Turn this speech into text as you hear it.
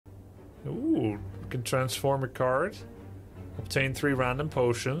Ooh, we can transform a card. Obtain 3 random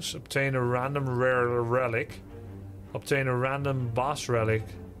potions. Obtain a random rare relic. Obtain a random boss relic.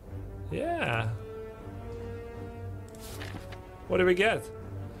 Yeah. What do we get?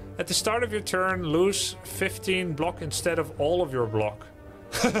 At the start of your turn, lose 15 block instead of all of your block.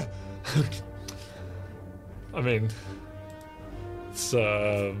 I mean, it's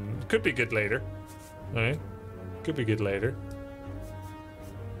could be good later. Right? Could be good later.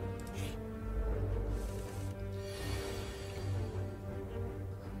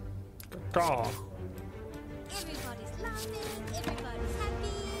 Everybody's laughing, everybody's happy.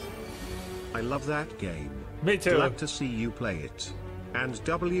 I love that game. Me too. Glad to see you play it. And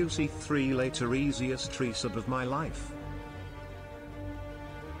WC3 later, easiest resub of my life.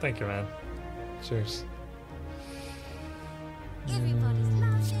 Thank you, man. Cheers. Everybody's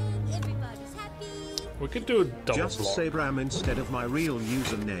laughing, everybody's happy. We could do a double Just block. say Bram instead of my real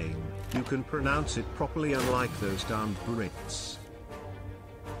username. You can pronounce it properly, unlike those damned Brits.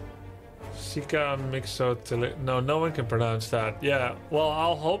 Sika Mixotili. No, no one can pronounce that. Yeah, well,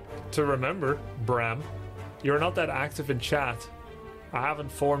 I'll hope to remember, Bram. You're not that active in chat. I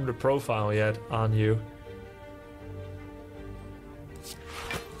haven't formed a profile yet on you.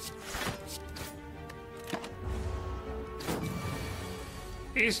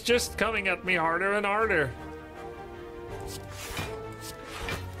 He's just coming at me harder and harder.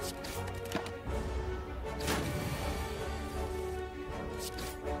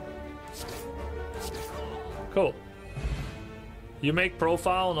 Cool. You make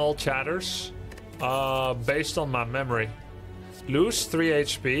profile on all chatters based on my memory. Lose 3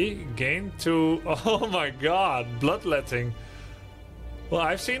 HP, gain 2... Oh my god, bloodletting. Well,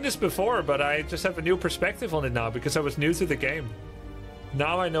 I've seen this before, but I just have a new perspective on it now because I was new to the game.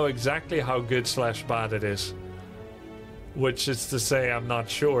 Now I know exactly how good / bad it is. Which is to say, I'm not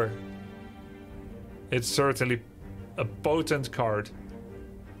sure. It's certainly a potent card.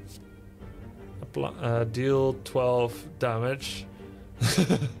 Deal 12 damage.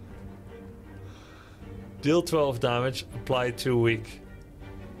 Deal 12 damage, apply 2 weak.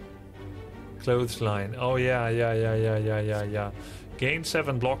 Clothesline. Oh yeah. Gain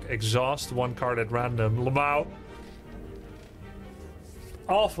 7 block, exhaust 1 card at random. Lamau.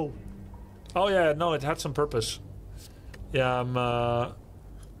 Awful. Oh yeah, no, it had some purpose. Yeah, I'm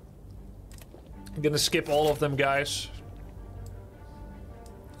gonna skip all of them, guys.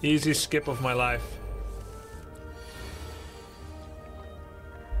 Easy skip of my life.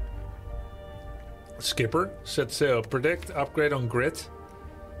 Skipper, set sail. Predict, upgrade on grit.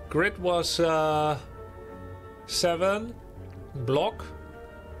 Grit was 7 block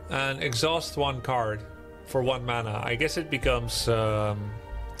and exhaust 1 card for 1 mana. I guess it becomes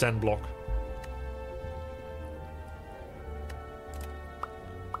 10 block.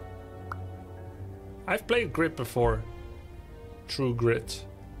 I've played grit before. True grit.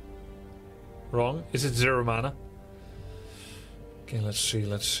 Wrong. Is it 0 mana? Okay, let's see.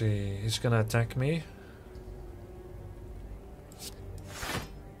 He's gonna attack me.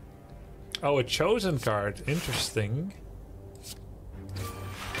 Oh, a chosen card. Interesting.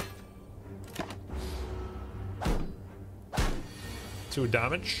 Two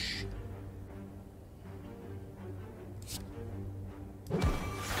damage.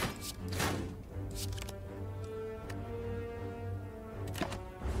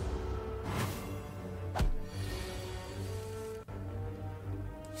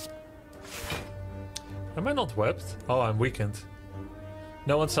 Am I not webbed? Oh, I'm weakened.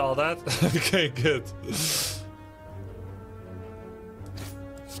 No one saw that? Okay, good.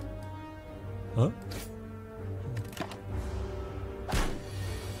 Huh?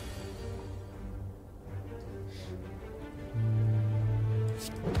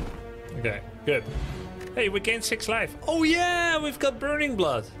 Okay, good. Hey, we gained 6 life. Oh yeah, we've got Burning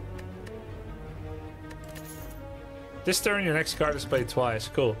Blood. This turn, your next card is played twice.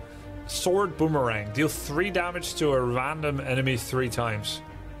 Cool. Sword Boomerang. Deal 3 damage to a random enemy 3 times.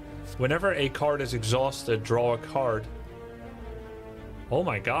 Whenever a card is exhausted, draw a card. Oh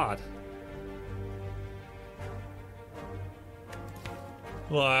my god.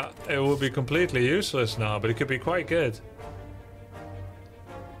 Well, it will be completely useless now, but it could be quite good.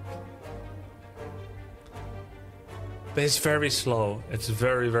 But it's very slow. It's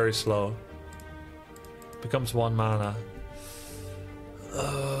very, very slow. Becomes 1 mana.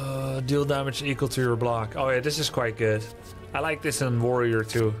 Deal damage equal to your block. Oh yeah, this is quite good. I like this in Warrior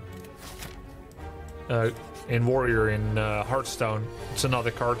too. In Warrior in Hearthstone. It's another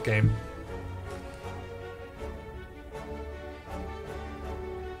card game.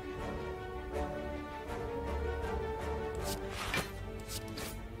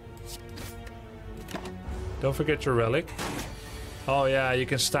 Don't forget your relic. Oh yeah, you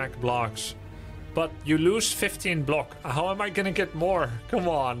can stack blocks. But you lose 15 block. How am I gonna get more? Come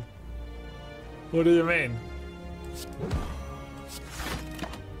on. What do you mean?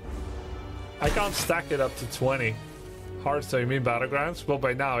 I can't stack it up to 20. Hearthstone, you mean Battlegrounds? Well,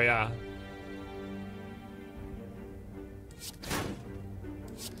 by now, yeah.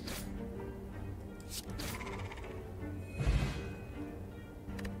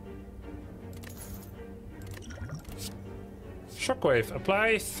 Shockwave.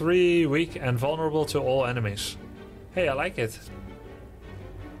 Apply 3 weak and vulnerable to all enemies. Hey, I like it.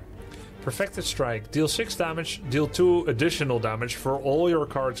 Perfected Strike. Deal 6 damage, deal 2 additional damage for all your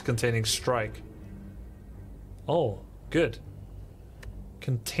cards containing Strike. Oh, good.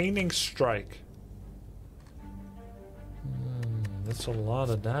 Containing Strike. That's a lot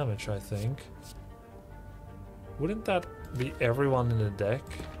of damage, I think. Wouldn't that be everyone in the deck?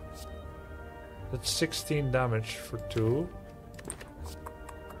 That's 16 damage for 2.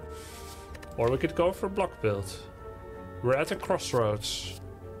 Or we could go for block build. We're at a crossroads.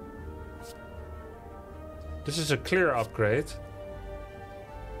 This is a clear upgrade.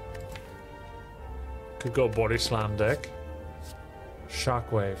 Could go Body Slam deck.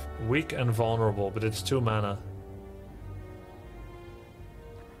 Shockwave. Weak and vulnerable, but it's 2 mana.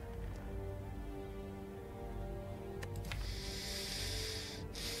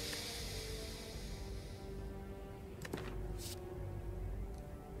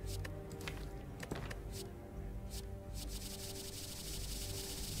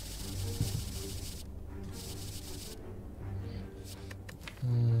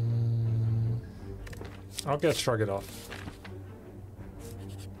 I'll get Shrug It Off.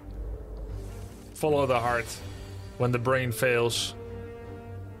 Follow the heart when the brain fails.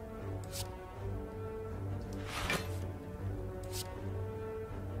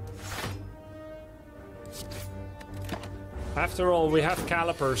 After all, we have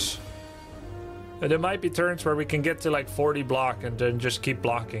calipers. And there might be turns where we can get to like 40 block and then just keep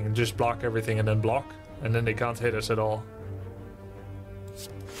blocking and just block everything and then block. And then they can't hit us at all.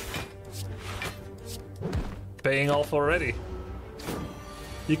 Paying off already.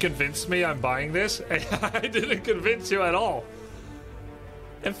 You convinced me I'm buying this? I didn't convince you at all.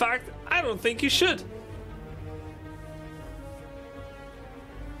 In fact, I don't think you should.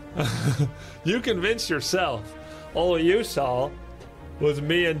 You convinced yourself. All you saw was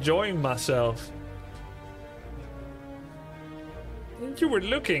me enjoying myself. And you were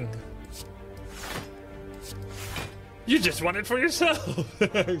looking. You just want it for yourself.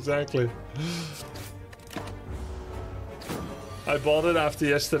 Exactly. I bought it after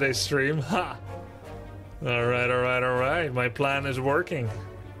yesterday's stream. Ha! Alright, alright, alright. My plan is working.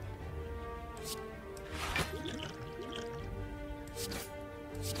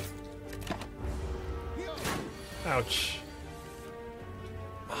 Ouch.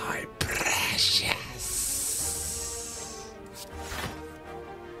 My precious.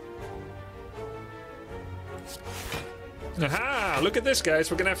 Aha! Look at this, guys.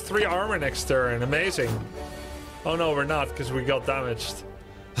 We're gonna have 3 armor next turn. Amazing. Oh no, we're not, because we got damaged.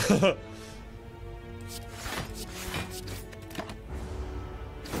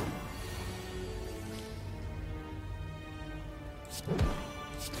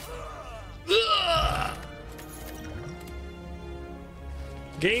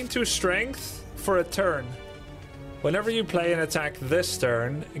 Gain 2 strength for a turn. Whenever you play an attack this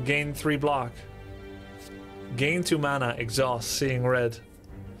turn, gain 3 block. Gain 2 mana, exhaust, seeing red.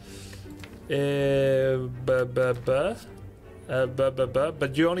 But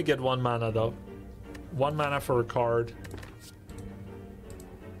you only get 1 mana though. 1 mana for a card.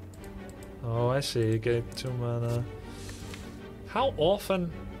 Oh, I see. You get 2 mana. How often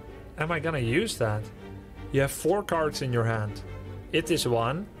am I gonna use that? You have 4 cards in your hand. It is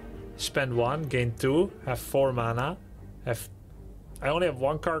 1. Spend 1, gain 2, have 4 mana. I only have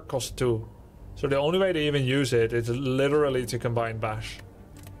 1 card, cost 2. So the only way to even use it is literally to combine Bash.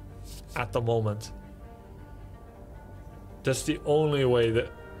 At the moment. That's the only way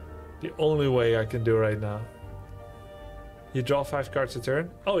I can do right now. You draw 5 cards a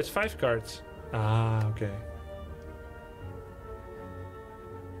turn? Oh, it's 5 cards. Ah, okay.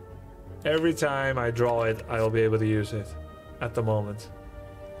 Every time I draw it, I'll be able to use it. At the moment.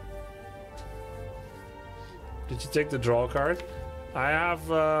 Did you take the draw card? I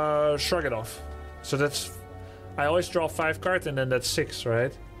have Shrug It Off. So that's... I always draw 5 cards and then that's 6,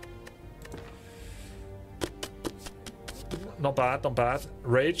 right? Not bad, not bad.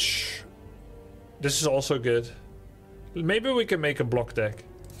 Rage. This is also good. Maybe we can make a block deck.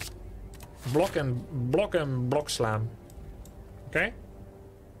 Block and block slam. Okay?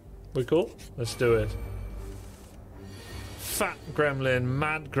 We cool? Let's do it. Fat gremlin,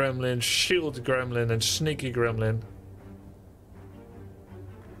 mad gremlin, shield gremlin, and sneaky gremlin.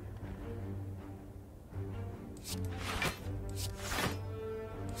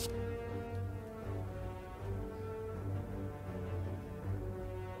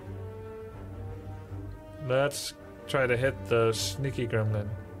 Let's try to hit the sneaky gremlin.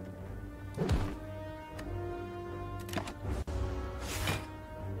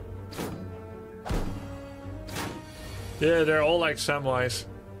 Yeah, they're all like Samwise.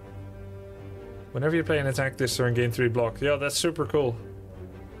 Whenever you play an attack this turn, gain 3 block. Yeah, that's super cool.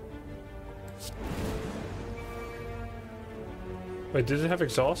 Wait, did it have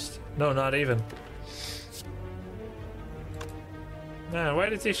exhaust? No, not even. Man, why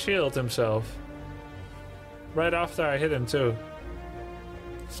did he shield himself? Right after I hit him too.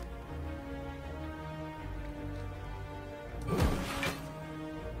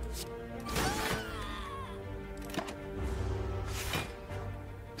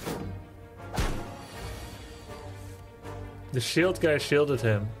 The shield guy shielded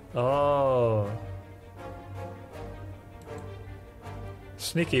him. Oh.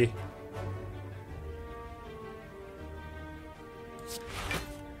 Sneaky.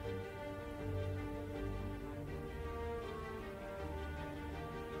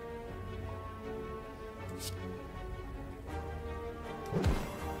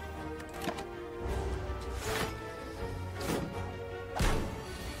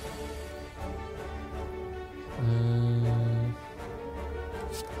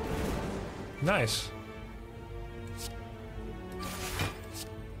 Nice.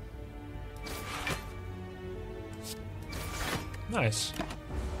 Nice.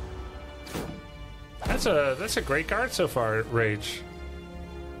 That's a great card so far, Rage.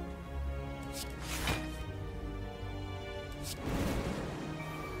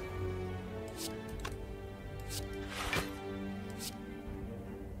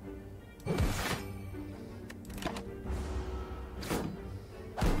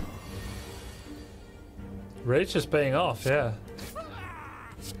 Rage is paying off, yeah.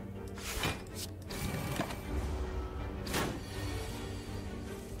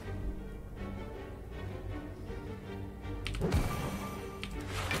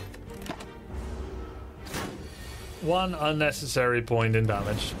 One unnecessary point in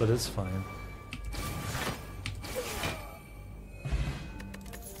damage, but it's fine.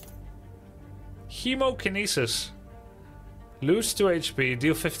 Hemokinesis. Lose 2 HP,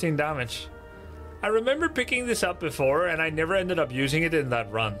 deal 15 damage. I remember picking this up before, and I never ended up using it in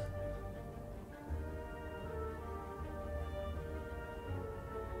that run.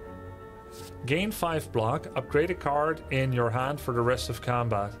 Gain 5 block, upgrade a card in your hand for the rest of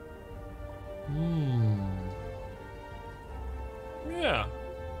combat. Yeah.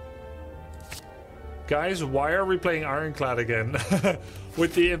 Guys, why are we playing Ironclad again?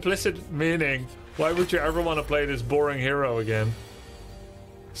 With the implicit meaning, why would you ever want to play this boring hero again?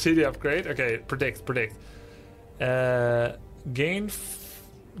 See the upgrade? Okay, predict. Gain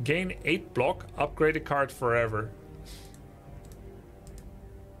 8 block, upgrade a card forever.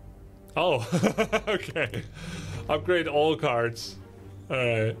 Oh, okay. Upgrade all cards.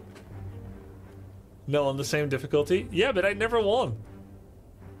 Alright. No, on the same difficulty? Yeah, but I never won.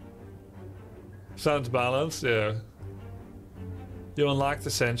 Sounds balanced, yeah. You unlocked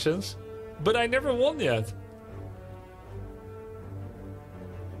Ascensions, but I never won yet.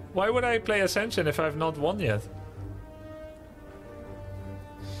 Why would I play Ascension if I've not won yet?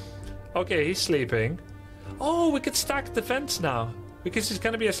 Okay, he's sleeping. Oh, we could stack defense now. Because he's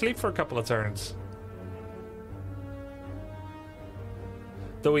gonna be asleep for a couple of turns.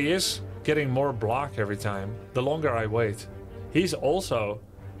 Though he is getting more block every time, the longer I wait. He's also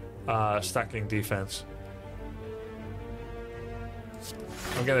stacking defense.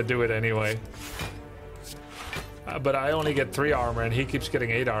 I'm gonna do it anyway. But I only get 3 armor and he keeps getting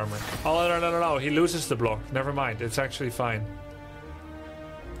 8 armor. Oh, no. He loses the block. Never mind. It's actually fine.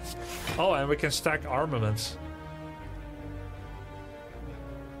 Oh, and we can stack armaments.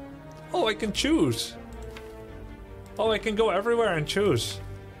 Oh, I can choose. Oh, I can go everywhere and choose.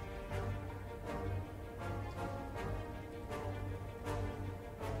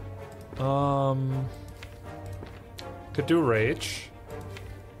 Could do Rage.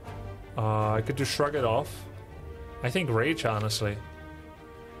 I could do Shrug It Off. I think Rage, honestly.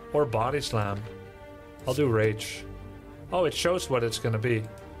 Or Body Slam. I'll do Rage. Oh, it shows what it's gonna be.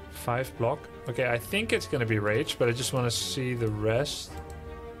 5 block. Okay, I think it's gonna be Rage, but I just want to see the rest.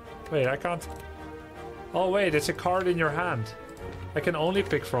 Wait, I can't... Oh, wait, it's a card in your hand. I can only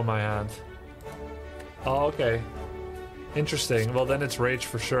pick from my hand. Oh, okay. Interesting. Well, then it's rage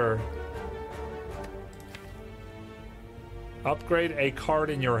for sure. Upgrade a card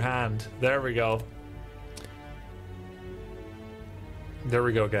in your hand. There we go. There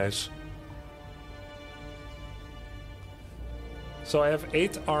we go, guys. So I have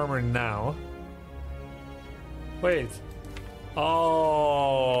 8 armor now. Wait.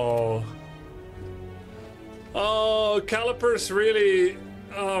 Oh. Oh, calipers really...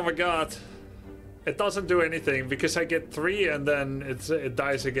 Oh my god. It doesn't do anything because I get 3 and then it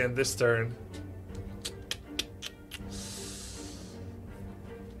dies again this turn.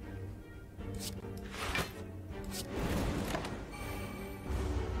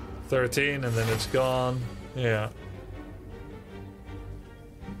 $13 and then it's gone. Yeah.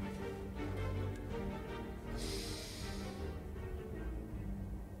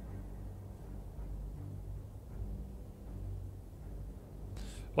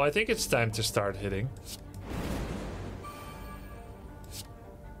 Well, I think it's time to start hitting.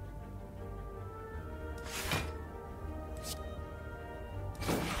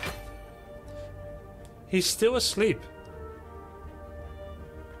 He's still asleep.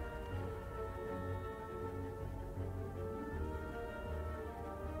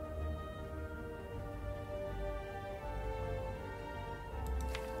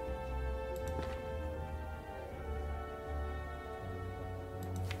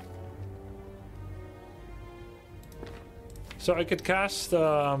 So I could cast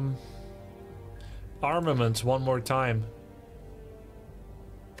armaments one more time.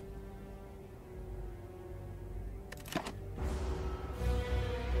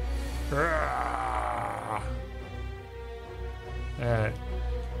 Alright.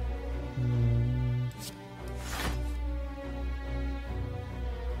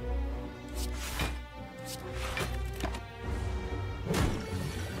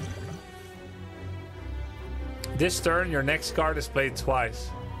 This turn, your next card is played twice.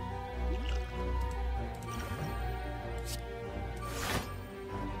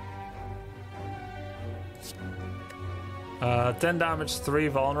 Uh, 10 damage, 3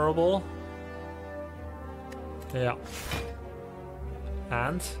 vulnerable. Yeah.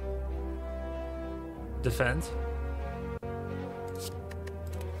 And defend.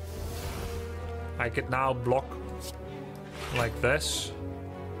 I could now block like this.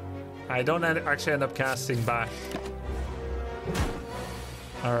 I don't actually end up casting bash.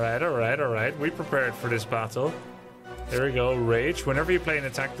 Alright, alright, alright. We prepared for this battle. There we go. Rage. Whenever you play an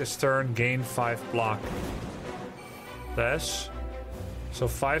attack this turn, gain 5 block. This. So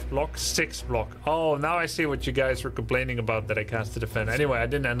 5 block, 6 block. Oh, now I see what you guys were complaining about that I cast to defend. Anyway, I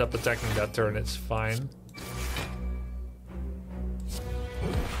didn't end up attacking that turn. It's fine.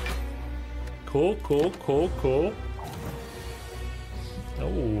 Cool, cool, cool, cool.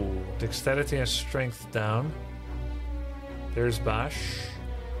 Oh, dexterity and strength down. There's bash.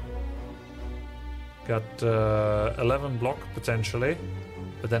 Got 11 block potentially,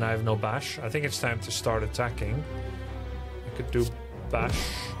 but then I have no bash. I think it's time to start attacking. I could do bash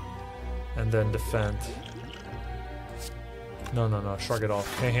and then defend. No, no, no, shrug it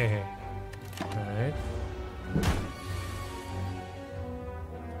off. Hey, hey, hey. Alright.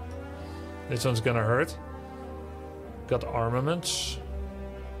 This one's gonna hurt. Got armaments.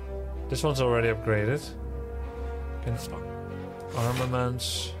 This one's already upgraded.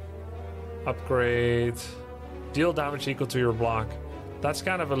 Armaments. Upgrade. Deal damage equal to your block. That's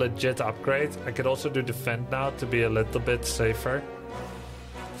kind of a legit upgrade. I could also do defend now to be a little bit safer.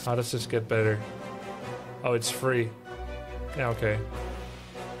 How does this get better? Oh, it's free. Yeah, okay.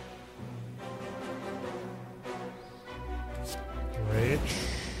 Rage.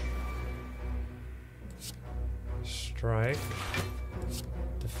 Strike.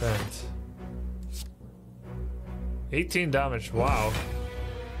 Defend. 18 damage, wow.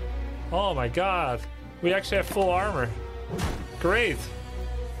 Oh my god. We actually have full armor. Great.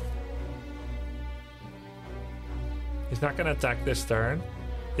 He's not gonna attack this turn.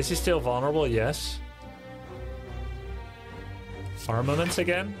 Is he still vulnerable? Yes. Armaments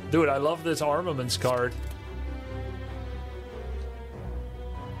again? Dude, I love this armaments card.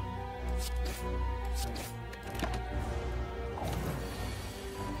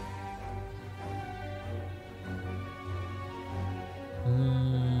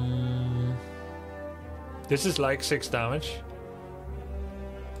 This is like 6 damage.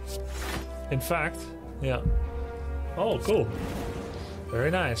 In fact, yeah. Oh, cool.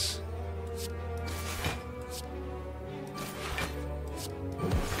 Very nice.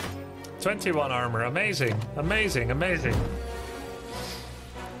 $21 armor. Amazing. Amazing. Amazing.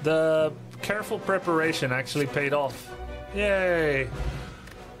 The careful preparation actually paid off. Yay.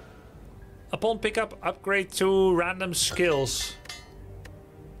 Upon pickup, upgrade to random skills.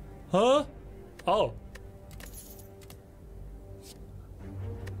 Huh? Oh.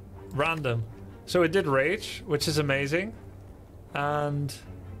 Random. So it did rage, which is amazing. And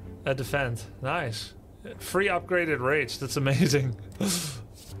a defend. Nice. Free upgraded rage. That's amazing.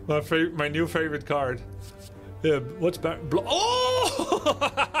 my new favorite card. Yeah, what's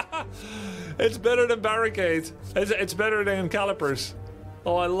oh! It's better than Barricade. It's better than Calipers.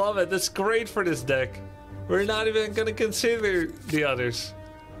 Oh, I love it. That's great for this deck. We're not even gonna consider the others.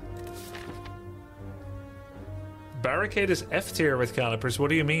 Barricade is F tier with Calipers. What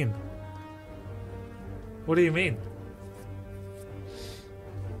do you mean? What do you mean?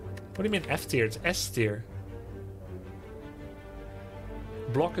 What do you mean F tier? It's S tier.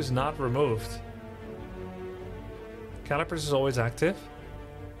 Block is not removed. Calipers is always active?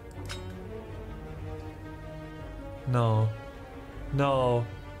 No. No.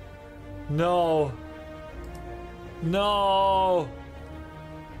 No. No.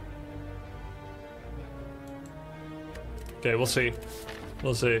 Okay, we'll see.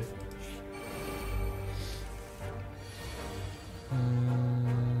 We'll see.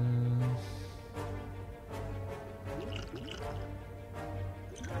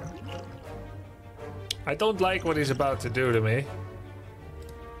 I don't like what he's about to do to me.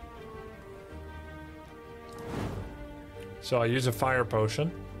 So I use a fire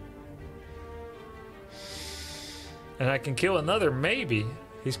potion. And I can kill another, maybe.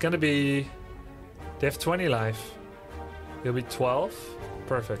 He's gonna be... They have 20 life. He'll be 12.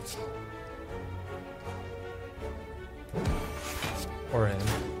 Perfect. Or him.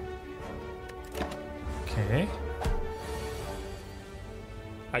 Okay.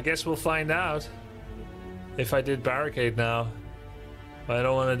 I guess we'll find out. If I did Barricade now. But I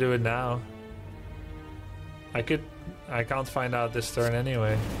don't want to do it now. I can't find out this turn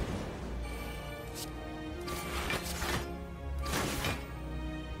anyway.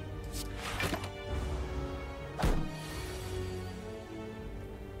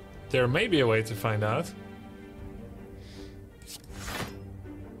 There may be a way to find out.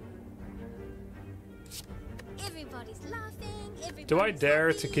 Everybody's laughing. Do I dare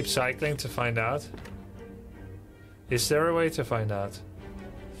happy. to keep cycling to find out? Is there a way to find out?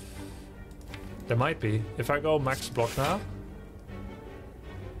 There might be. If I go max block now.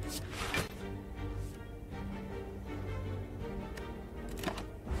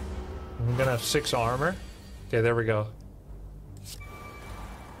 I'm gonna have 6 armor. Okay, there we go.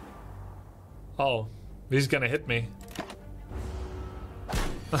 Oh, he's gonna hit me.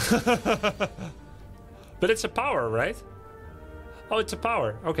 But it's a power, right? Oh, it's a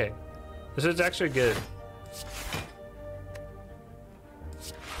power. Okay. This is actually good.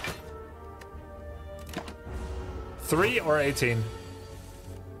 $3 or 18?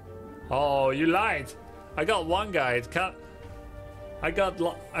 Oh, you lied. I got one guide. I got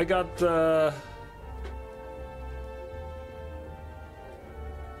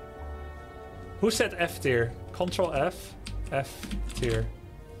who said F tier? Control F? F tier.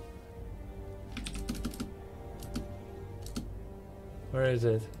 Where is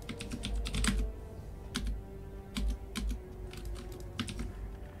it?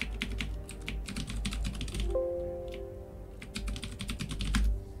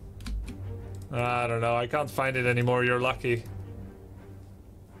 I don't know. I can't find it anymore. You're lucky.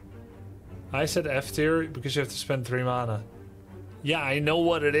 I said F tier because you have to spend 3 mana. Yeah, I know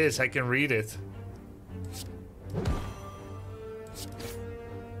what it is. I can read it.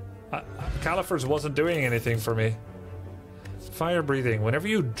 Calipers wasn't doing anything for me. Fire breathing. Whenever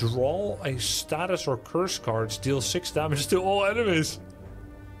you draw a status or curse card, deal 6 damage to all enemies.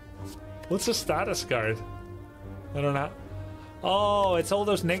 What's a status card? I don't know. Oh, it's all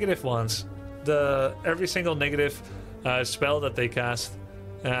those negative ones. Every single negative spell that they cast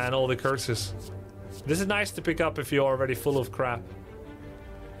and all the curses. This is nice to pick up if you're already full of crap.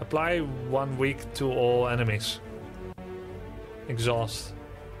 Apply 1 week to all enemies. Exhaust.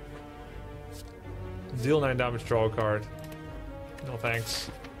 Deal 9 damage, draw a card. No thanks.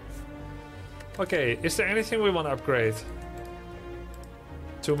 Okay, is there anything we want to upgrade?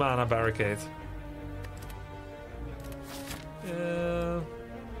 2 mana Barricade.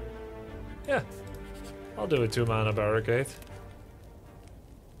 Yeah, I'll do a 2 mana Barricade.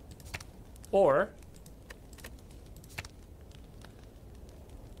 Or...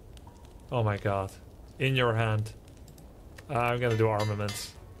 Oh my god. In your hand. I'm gonna do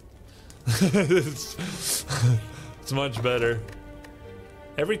armaments. It's much better.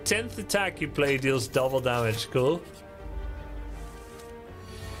 Every 10th attack you play deals double damage. Cool.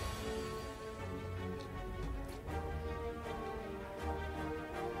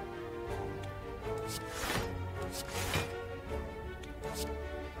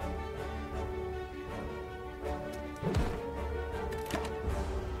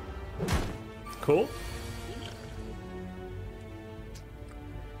 Cool.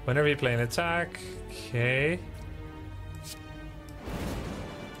 Whenever you play an attack. Okay.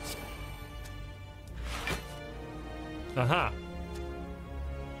 Aha.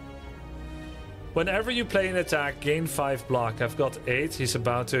 Whenever you play an attack, gain 5 block. I've got 8. He's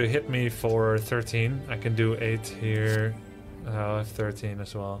about to hit me for 13. I can do 8 here. Oh, I have 13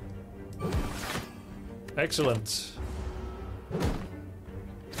 as well. Excellent.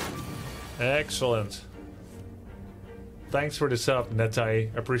 Excellent. Thanks for the sub,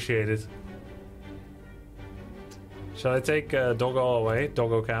 Netai. Appreciate it. Shall I take Doggo away?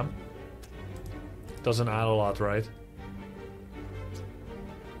 Doggo cam? Doesn't add a lot, right?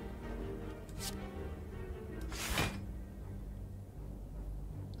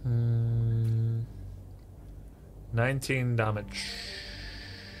 Hmm. 19 damage.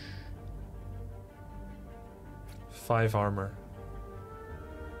 5 armor.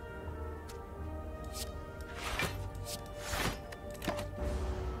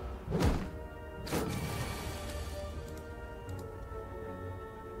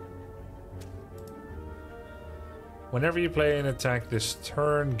 Whenever you play an attack this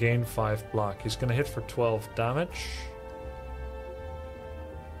turn, gain 5 block. He's gonna hit for 12 damage.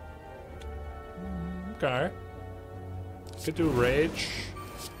 Okay. Could do rage,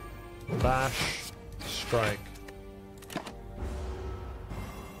 bash, strike.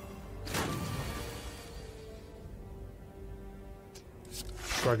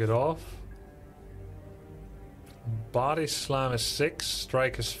 Shrug it off. Body slam is 6,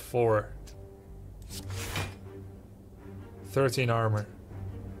 strike is 4. 13 armor.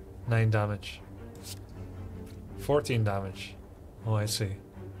 9 damage. 14 damage. Oh, I see.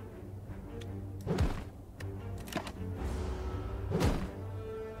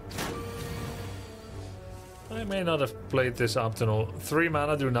 I may not have played this optimal. 3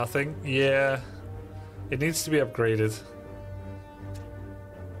 mana do nothing. Yeah. It needs to be upgraded.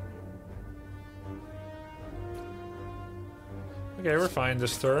 Okay, we're fine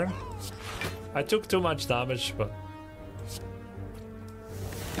this turn. I took too much damage, but...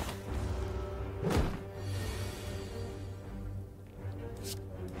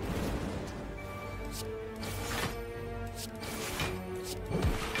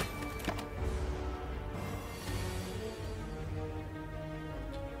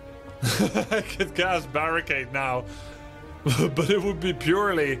 I could cast Barricade now, but it would be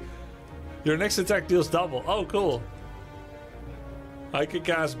purely... Your next attack deals double. Oh, cool. I could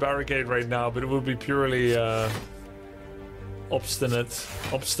cast Barricade right now, but it would be purely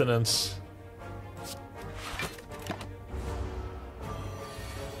obstinance.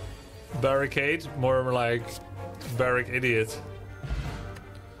 Barricade, more like Barrack Idiot.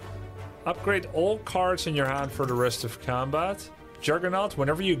 Upgrade all cards in your hand for the rest of combat. Juggernaut,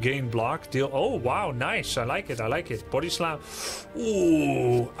 whenever you gain block, deal... Oh, wow, nice. I like it, I like it. Body Slam.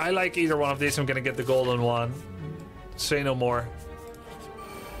 Ooh, I like either one of these. I'm gonna get the golden one. Say no more.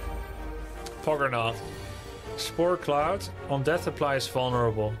 Poggernaut. Spore Cloud. On death applies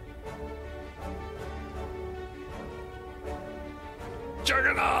vulnerable.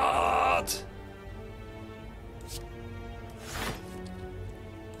 Juggernaut!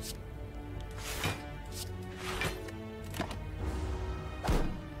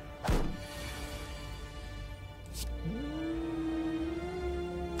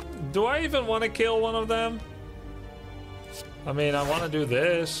 Do I even want to kill one of them? I mean, I want to do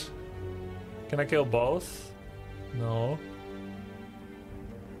this. Can I kill both? No.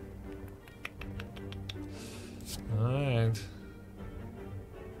 Alright.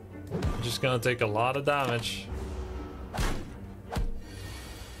 I'm just gonna take a lot of damage.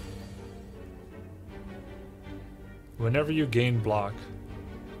 Whenever you gain block.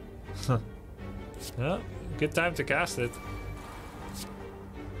 Yeah, good time to cast it.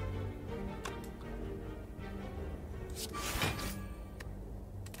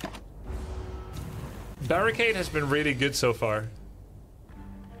 Barricade has been really good so far.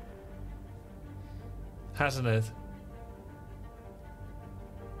 Hasn't it?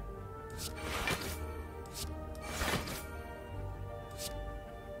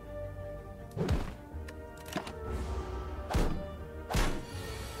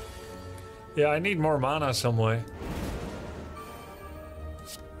 Yeah, I need more mana some way.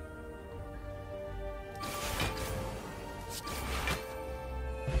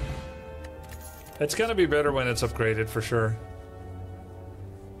 It's gonna be better when it's upgraded for sure.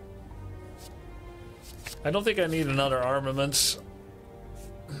 I don't think I need another armaments.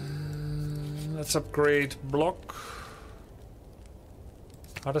 Let's upgrade block.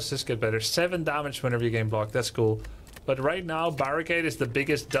 How does this get better? 7 damage whenever you gain block. That's cool. But right now, Barricade is the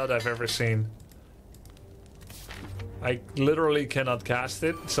biggest dud I've ever seen. I literally cannot cast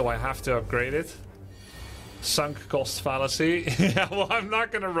it, so I have to upgrade it. Sunk cost fallacy. Yeah, well, I'm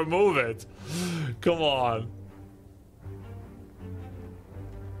not gonna remove it. Come on.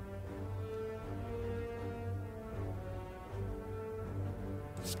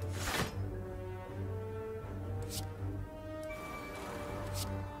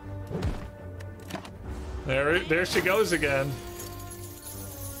 There she goes again.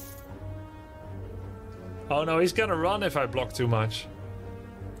 Oh no, he's gonna run if I block too much.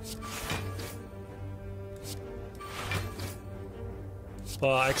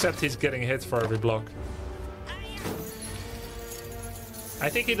 Well, except he's getting hit for every block. I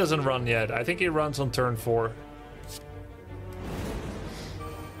think he doesn't run yet. I think he runs on turn 4.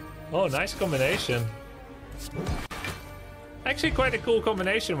 Oh, nice combination. Actually quite a cool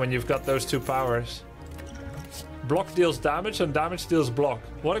combination when you've got those two powers. Block deals damage and damage deals block.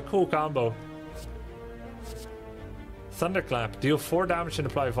 What a cool combo. Thunderclap. Deal 4 damage and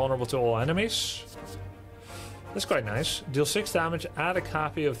apply vulnerable to all enemies. That's quite nice. Deal 6 damage, add a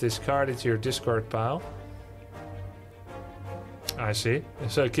copy of this card into your discard pile. I see.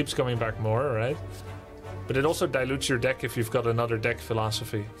 So it keeps coming back more, right? But it also dilutes your deck if you've got another deck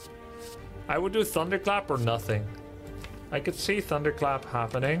philosophy. I would do Thunderclap or nothing. I could see Thunderclap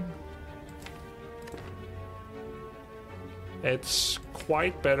happening. It's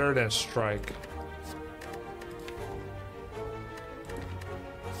quite better than Strike.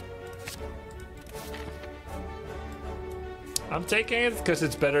 I'm taking it because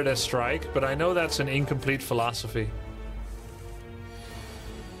it's better than Strike, but I know that's an incomplete philosophy.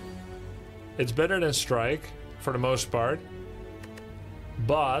 It's better than Strike, for the most part,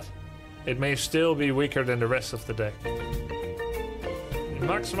 but it may still be weaker than the rest of the deck.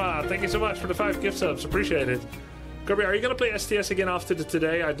 Maxima, thank you so much for the 5 gift subs, appreciate it. Grubby, are you gonna play STS again after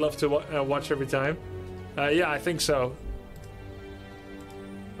today? I'd love to watch every time. Yeah, I think so.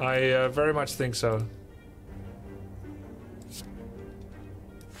 I very much think so.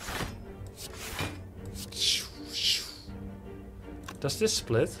 Does this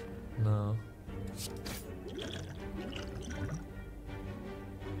split? No.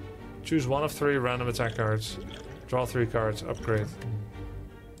 Choose one of 3 random attack cards. Draw 3 cards. Upgrade.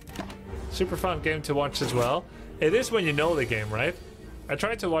 Super fun game to watch as well. It is when you know the game, right? I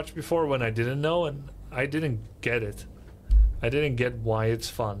tried to watch before when I didn't know and I didn't get it. I didn't get why it's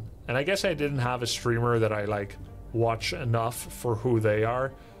fun. And I guess I didn't have a streamer that I like watch enough for who they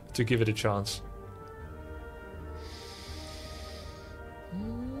are to give it a chance.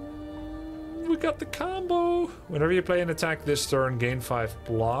 We got the combo. Whenever you play an attack this turn, gain 5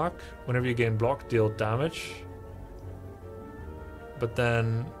 block. Whenever you gain block, deal damage. But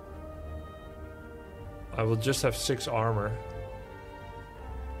then I will just have 6 armor.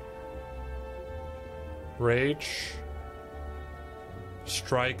 Rage.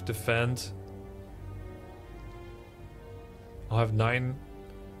 Strike, defend. I'll have 9,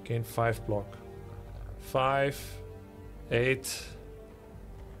 gain 5 block. 5, 8.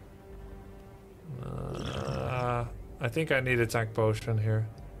 I think I need attack potion here.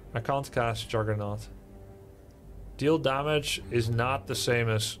 I can't cast Juggernaut. Deal damage is not the same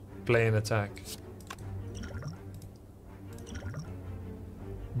as play an attack.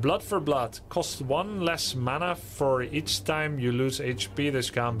 Blood for blood. Costs 1 less mana for each time you lose HP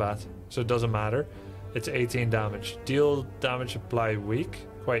this combat. So it doesn't matter. It's 18 damage. Deal damage, apply weak.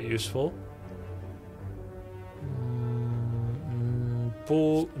 Quite useful.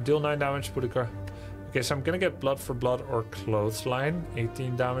 Pull, deal 9 damage, put a card. Okay, so I'm gonna get blood for blood or clothesline.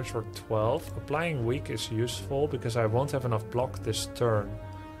 18 damage or 12. Applying weak is useful because I won't have enough block this turn.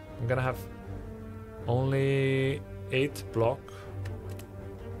 I'm gonna have only 8 block.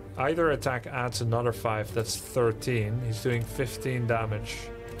 Either attack adds another 5, that's 13. He's doing 15 damage.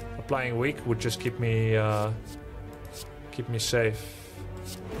 Applying weak would just keep me safe.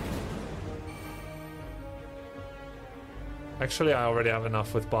 Actually, I already have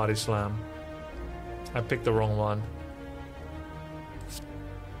enough with Body Slam. I picked the wrong one.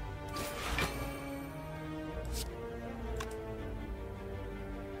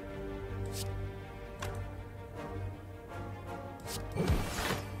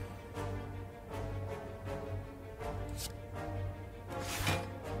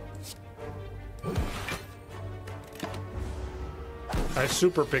 I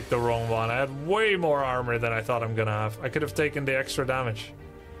super picked the wrong one. I had way more armor than I thought I'm gonna have. I could have taken the extra damage.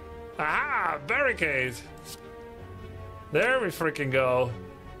 Aha! Barricade! There we freaking go.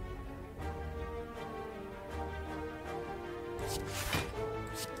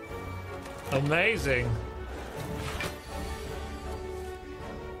 Amazing.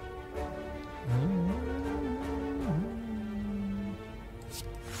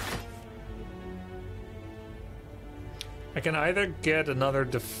 I can either get another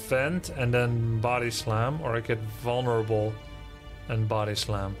defend and then body slam, or I get vulnerable and body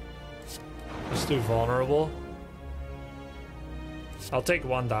slam. Let's do vulnerable. I'll take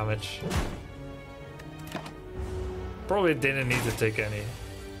 1 damage. Probably didn't need to take any.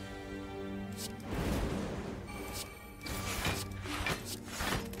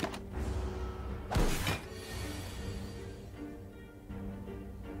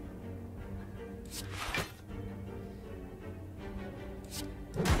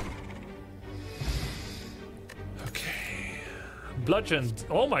 Bludgeoned.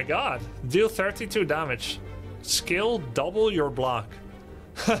 Oh my god. Deal 32 damage. Skill, double your block.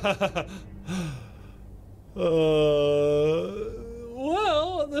 Well,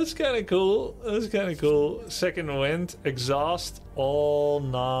 that's kind of cool. That's kind of cool. Second wind. Exhaust all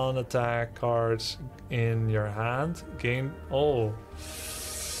non-attack cards in your hand. Gain... Oh.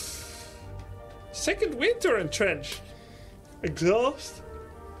 Second wind or entrench? Exhaust?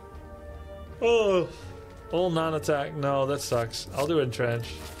 Oh. All non-attack. No, that sucks. I'll do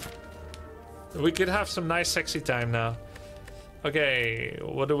entrench. We could have some nice sexy time now. Okay,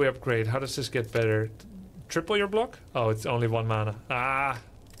 what do we upgrade? How does this get better? Triple your block? Oh, it's only 1 mana. Ah!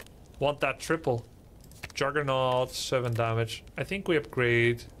 Want that triple. Juggernaut, 7 damage. I think we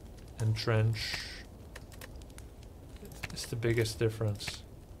upgrade entrench. It's the biggest difference.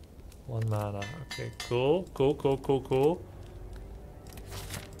 1 mana. Okay, cool. Cool, cool, cool, cool.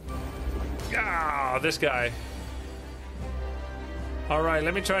 Ah, this guy. Alright,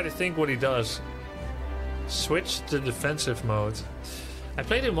 let me try to think what he does. Switch to defensive mode. I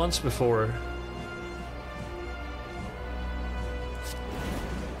played it once before.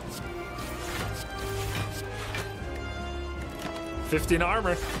 $15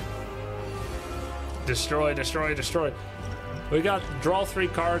 armor. Destroy, destroy, destroy. We got draw 3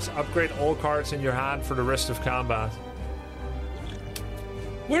 cards, upgrade all cards in your hand for the rest of combat.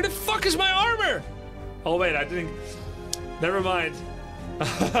 Where the fuck is my armor? Oh wait, I didn't... Never mind.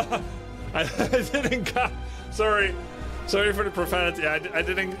 I didn't cast... Sorry. Sorry for the profanity. I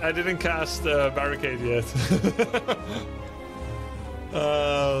didn't cast Barricade yet.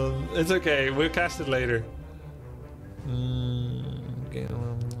 It's okay. We'll cast it later. Okay,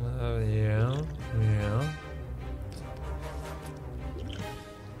 yeah. Yeah.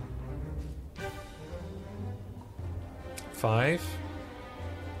 Five.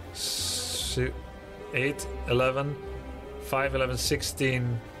 8, 11, 5, 11,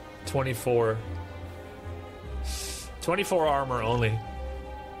 16, 24. 24 armor only.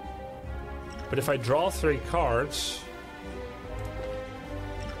 But if I draw 3 cards...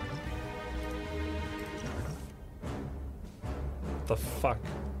 What the fuck?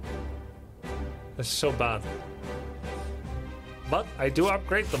 That's so bad. But I do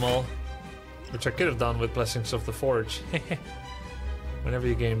upgrade them all. Which I could have done with Blessings of the Forge. Whenever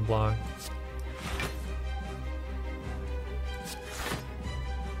you gain block.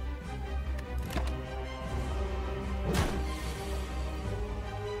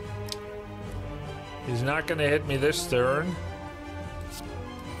 He's not gonna hit me this turn.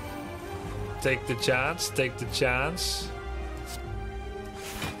 Take the chance, take the chance.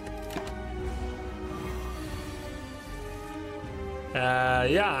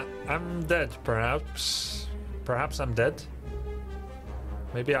 Yeah, I'm dead, perhaps. Perhaps I'm dead.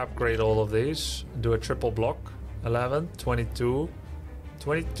 Maybe I upgrade all of these. Do a triple block. 11, 22,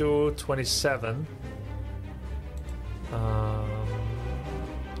 22, 27.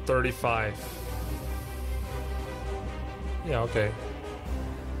 35. Yeah, okay.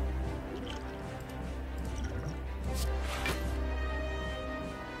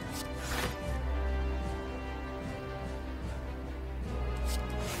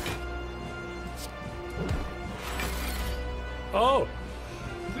 Oh!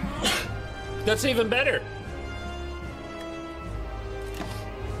 That's even better!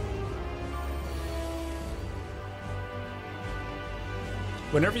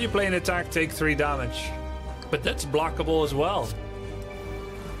 Whenever you play an attack, take 3 damage. But that's blockable as well.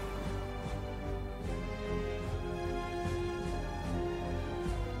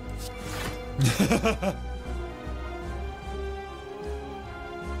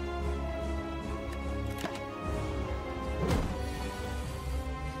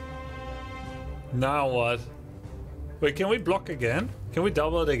 Now what? Wait, can we block again? Can we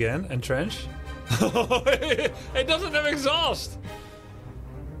double it again? Entrench? It doesn't have exhaust!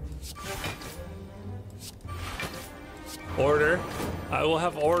 Order. I will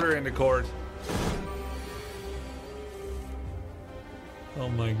have order in the court. Oh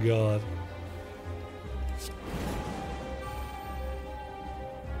my god.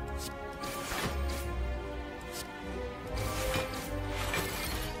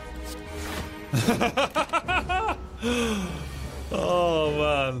 Oh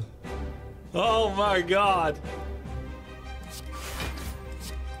man. Oh my god.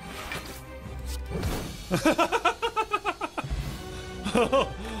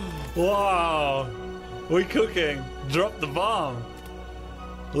 Wow. We cooking. Drop the bomb.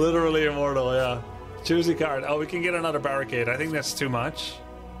 Literally immortal, yeah. Choose a card. Oh, we can get another barricade. I think that's too much.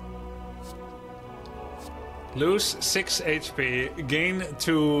 Lose 6 HP, gain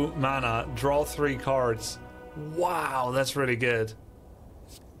 2 mana, draw 3 cards. Wow, that's really good.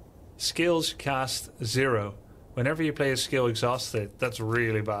 Skills cast 0. Whenever you play a skill exhausted, that's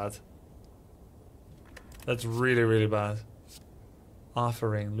really bad. That's really, really bad.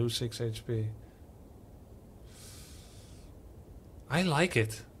 Offering, lose 6 HP. I like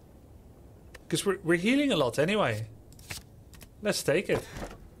it. Because we're healing a lot anyway. Let's take it.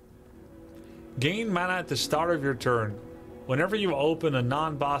 Gain mana at the start of your turn. Whenever you open a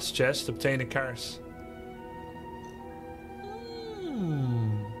non-boss chest, obtain a curse.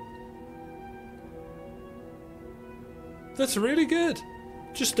 That's really good.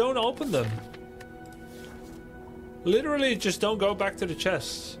 Just don't open them. Literally, just don't go back to the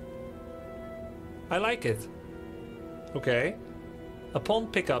chests. I like it. Okay. Upon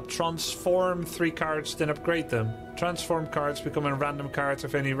pickup, transform 3 cards, then upgrade them. Transform cards becoming random cards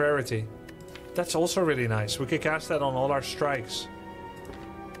of any rarity. That's also really nice. We could cast that on all our strikes.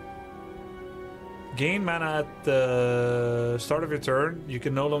 Gain mana at the start of your turn. You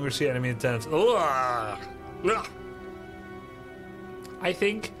can no longer see enemy intent. Ugh. Ugh. I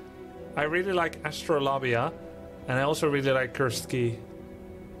think I really like Astrolabia, and I also really like Cursed Key.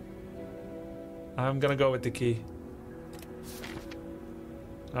 I'm gonna go with the key.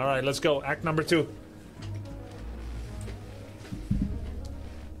 Alright, let's go. Act number 2.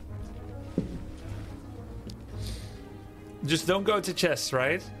 Just don't go to chests,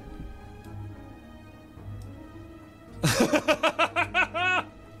 right?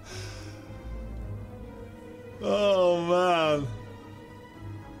 Oh man.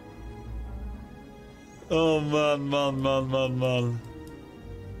 Oh man.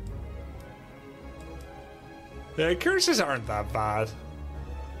 Yeah, curses aren't that bad.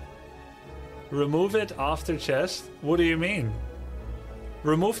 Remove it after chest? What do you mean?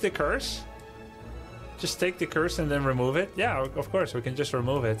 Remove the curse? Just take the curse and then remove it? Yeah, of course, we can just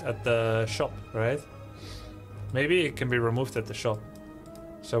remove it at the shop, right? Maybe it can be removed at the shop.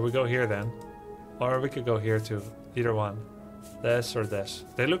 So we go here then. Or we could go here too. Either one. This or this.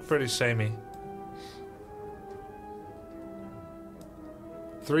 They look pretty samey.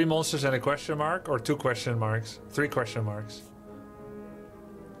 3 monsters and a question mark? Or 2 question marks? 3 question marks.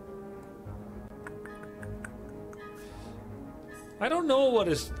 I don't know what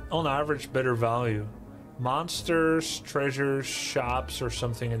is on average better value. Monsters, treasures, shops, or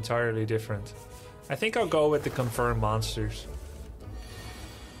something entirely different. I think I'll go with the confirmed monsters.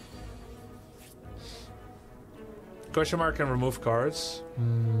 Question mark and remove cards.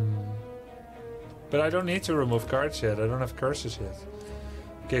 But I don't need to remove cards yet. I don't have curses yet.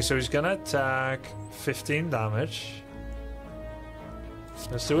 Okay, so he's gonna attack 15 damage.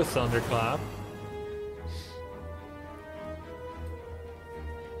 Let's do a thunderclap.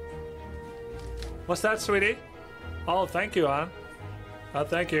 What's that, sweetie? Oh, thank you, Anne. Oh,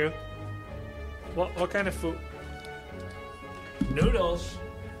 thank you. What kind of food? Noodles?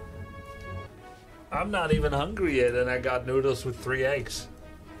 I'm not even hungry yet and I got noodles with 3 eggs.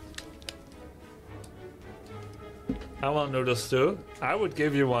 I want noodles too. I would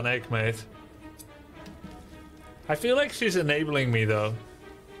give you 1 egg, mate. I feel like she's enabling me though.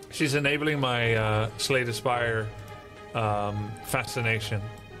 She's enabling my Slay the Spire fascination.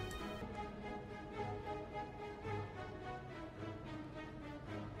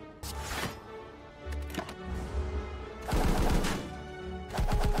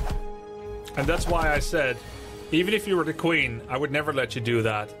 And that's why I said, even if you were the queen, I would never let you do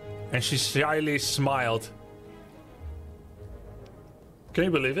that. And she shyly smiled. Can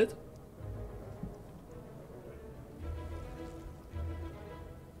you believe it?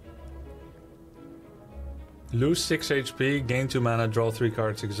 Lose 6 HP, gain 2 mana, draw 3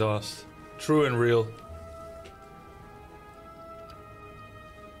 cards, exhaust. True and real.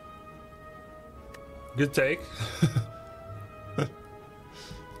 Good take.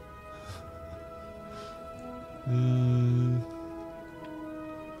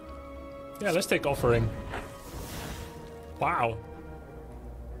 Yeah, let's take offering. Wow.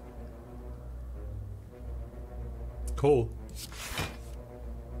 Cool.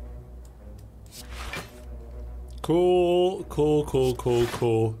 Cool.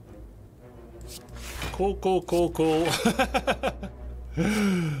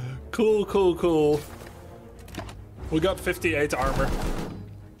 Cool, cool, cool. We got 58 armor.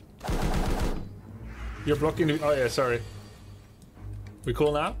 You're blocking the... Oh yeah, sorry. We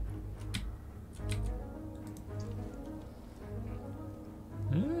cool now?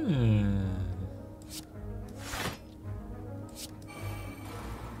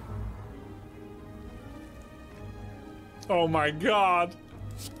 Oh my god.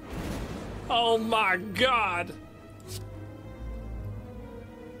 Oh my god.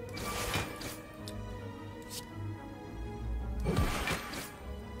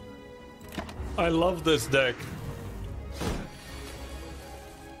 I love this deck.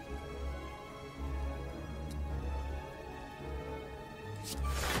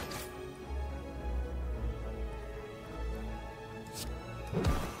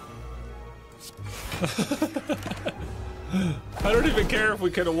 I don't even care if we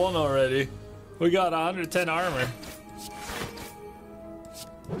could have won already. We got 110 armor.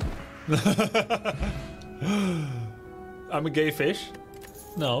 I'm a gay fish?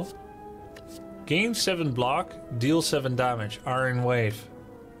 No. Gain 7 block, deal 7 damage. Iron Wave.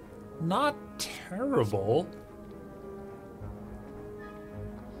 Not terrible.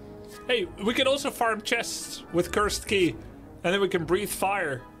 Hey, we can also farm chests with Cursed Key. And then we can breathe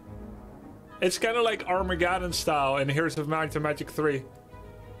fire. It's kind of like Armageddon style in Heroes of Might and Magic 3.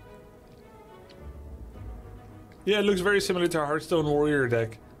 Yeah, it looks very similar to a Hearthstone Warrior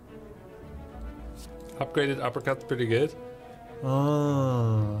deck. Upgraded uppercut, pretty good.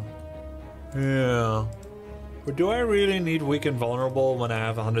 Oh. Yeah. But do I really need weak and vulnerable when I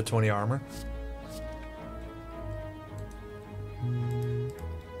have 120 armor?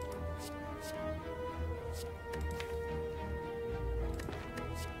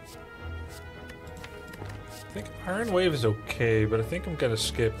 I think Iron Wave is okay, but I think I'm gonna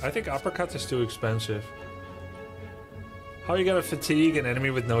skip. I think Uppercut is too expensive. How are you gonna fatigue an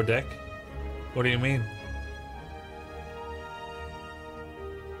enemy with no deck? What do you mean?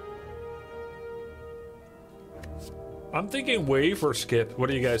 I'm thinking Wave or skip. What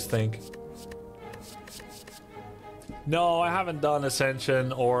do you guys think? No, I haven't done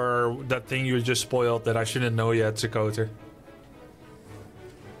Ascension or that thing you just spoiled that I shouldn't know yet, Zakoter.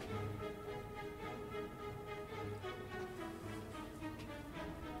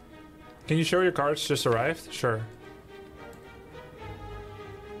 Can you show your cards just arrived? Sure.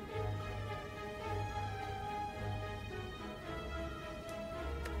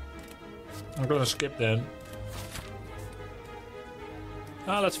 I'm gonna skip then.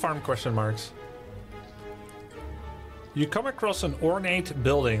 Let's farm question marks. You come across an ornate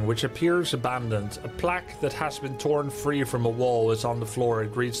building which appears abandoned. A plaque that has been torn free from a wall is on the floor.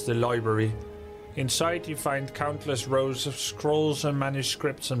 It reads the library. Inside you find countless rows of scrolls and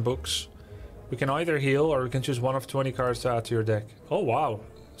manuscripts and books. We can either heal or we can choose one of 20 cards to add to your deck. Oh wow,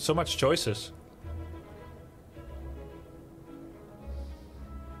 so much choices.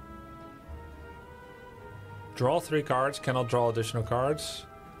 Draw 3 cards, cannot draw additional cards.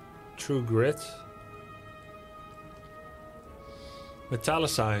 True Grit.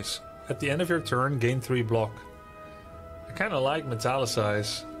 Metallicize. At the end of your turn, gain 3 block. I kind of like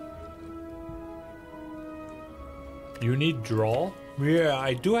Metallicize. You need draw? Yeah,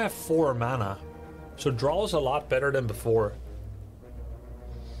 I do have 4 mana. So draw is a lot better than before.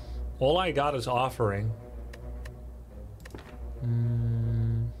 All I got is offering.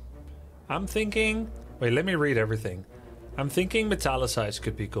 I'm thinking... Wait, let me read everything. I'm thinking Metallicize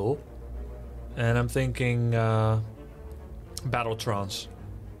could be cool. And I'm thinking Battle Trance.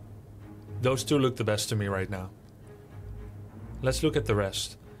 Those two look the best to me right now. Let's look at the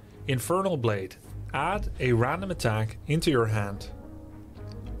rest. Infernal Blade. Add a random attack into your hand.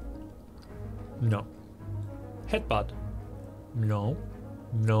 No. Headbutt. No.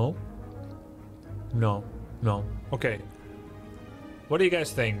 No. No. No. Okay. What do you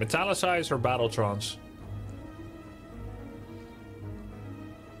guys think? Metallicize or Battle Trance?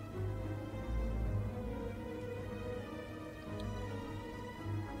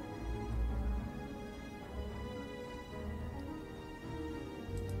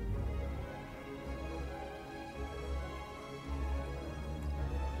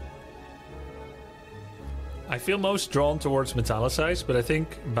 I feel most drawn towards Metallicize, but I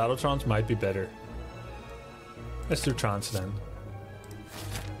think Battle Trance might be better. Let's do Trance then.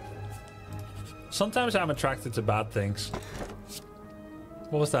 Sometimes I'm attracted to bad things.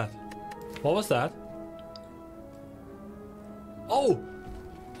 What was that? What was that? Oh!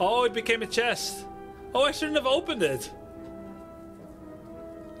 Oh, it became a chest. Oh, I shouldn't have opened it.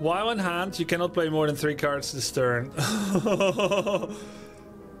 While in hand, you cannot play more than 3 cards this turn.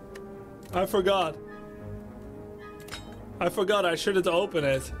 I forgot. I forgot I shouldn't open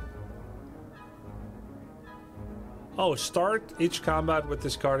it. Oh, start each combat with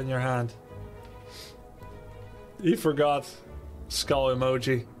this card in your hand. He forgot. Skull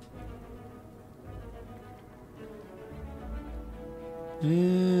emoji.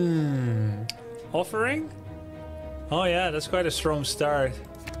 Offering? Oh yeah, that's quite a strong start.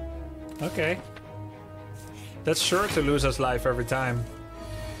 Okay. That's sure to lose us life every time.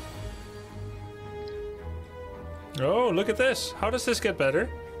 Oh, look at this. How does this get better?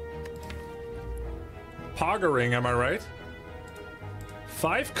 Poggering, am I right?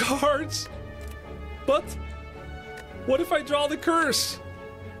 5 cards? But what if I draw the curse?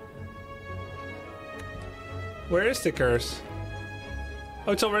 Where is the curse?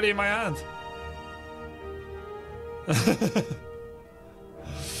 Oh, it's already in my hand.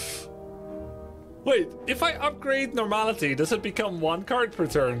 Wait, if I upgrade normality, does it become 1 card per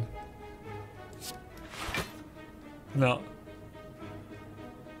turn? No.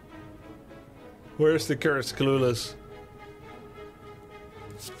 Where's the curse? Clueless.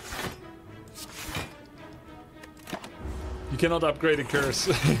 You cannot upgrade a curse.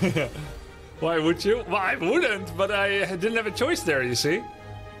 Why would you? Well, I wouldn't, but I didn't have a choice there, you see.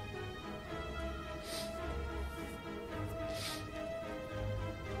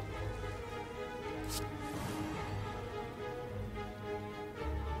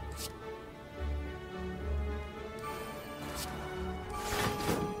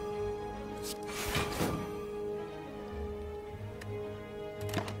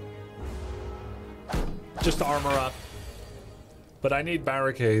 Just armor up. But I need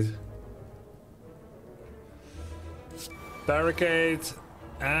Barricade. Barricade,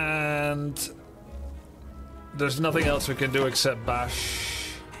 and there's nothing else we can do except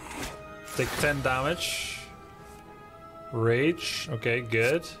bash. Take 10 damage. Rage, okay,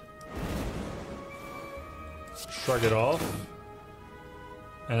 good. Shrug it off.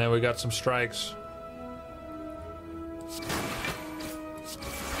 And then we got some strikes.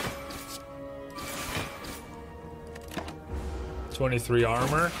 $23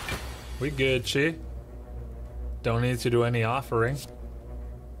 armor. We good, chi. Don't need to do any offering.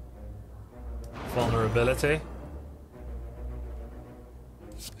 Vulnerability.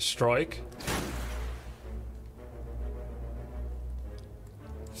 Strike.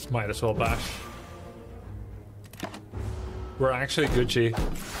 Might as well bash. We're actually Gucci.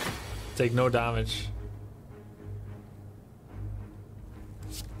 Take no damage.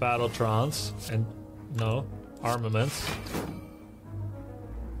 Battle trance and no armaments.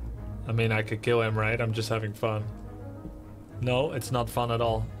 I mean, I could kill him, right? I'm just having fun. No, it's not fun at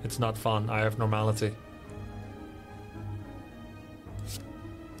all. It's not fun. I have normality.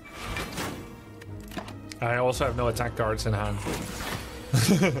 I also have no attack cards in hand.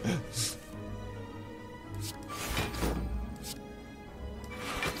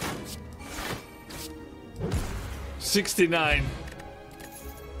 69.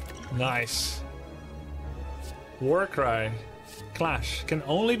 Nice. Warcry. Clash. Can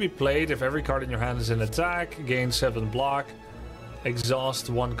only be played if every card in your hand is in attack. Gain 7 block. Exhaust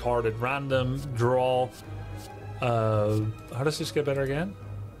 1 card at random. Draw. How does this get better again?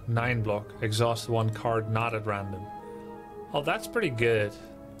 9 block. Exhaust 1 card not at random. Oh, that's pretty good.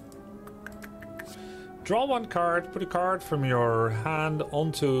 Draw 1 card. Put a card from your hand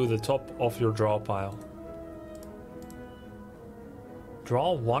onto the top of your draw pile.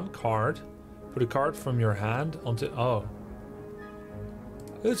 Draw 1 card. Put a card from your hand onto... Oh.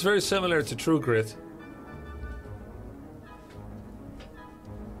 It's very similar to True Grit.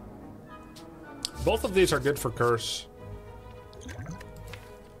 Both of these are good for curse.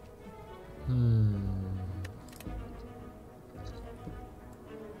 I'm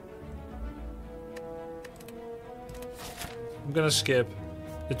gonna skip.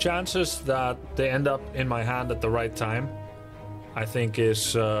 The chances that they end up in my hand at the right time, I think,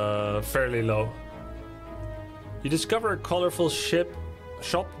 is fairly low. You discover a colorful shop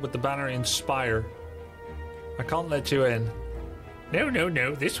with the banner in Spire. I can't let you in. No, no,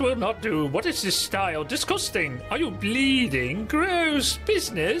 no, this will not do. What is this style? Disgusting. Are you bleeding? Gross.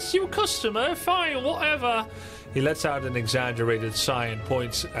 Business? You customer? Fine, whatever. He lets out an exaggerated sigh and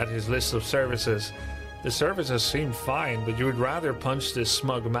points at his list of services. The services seem fine, but you would rather punch this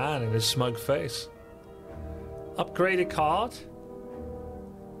smug man in his smug face. Upgrade a card.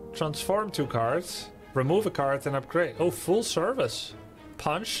 Transform 2 cards. Remove a card and upgrade. Oh, full service.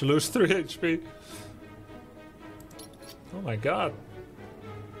 Punch, lose 3 HP. Oh my god.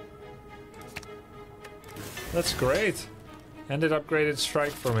 That's great. And it upgraded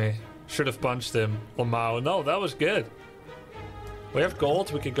strike for me. Should have punched him. Oh Mao. No, that was good. We have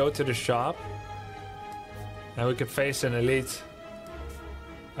gold. We could go to the shop. And we could face an elite.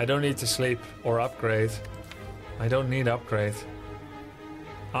 I don't need to sleep or upgrade. I don't need upgrade.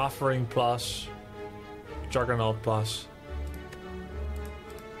 Offering plus. Juggernaut plus.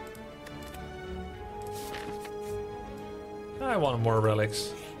 I want more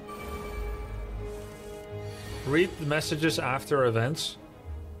relics. Read the messages after events.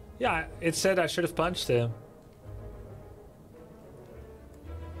 Yeah, it said I should have punched him.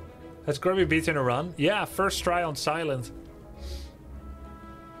 Has Grubby beaten a run? Yeah, first try on silent.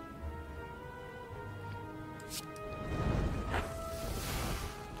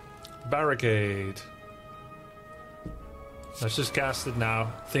 Barricade. Let's just cast it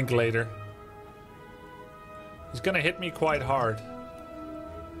now. Think later. He's gonna hit me quite hard.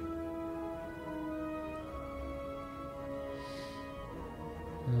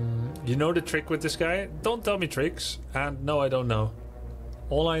 You know the trick with this guy? Don't tell me tricks. And no, I don't know.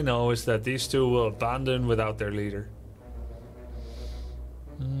 All I know is that these two will abandon without their leader.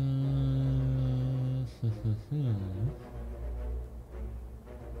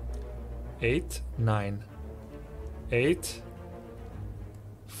 8, 9. 8.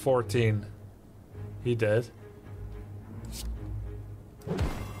 14. He dead.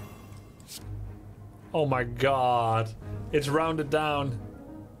 Oh my god. It's rounded down.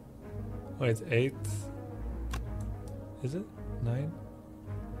 Wait, 8. Is it? 9?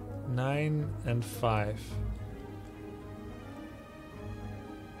 9 and 5.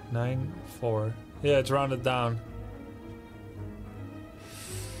 9, 4. Yeah, it's rounded down.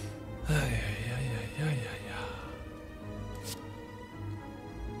 Yeah.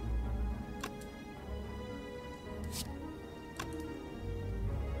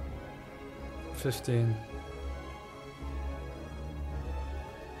 15.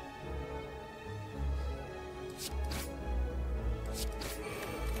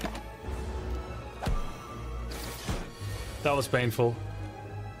 That was painful.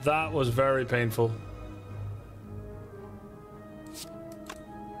 That was very painful.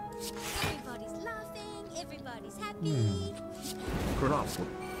 Everybody's laughing, everybody's happy. Grubby.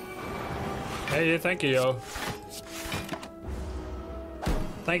 Hey, thank you, yo.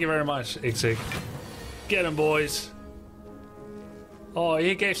 Thank you very much, Ixig. Get him, boys. Oh,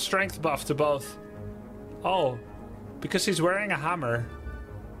 he gave strength buff to both. Oh, because he's wearing a hammer.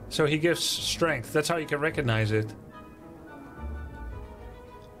 So he gives strength. That's how you can recognize it.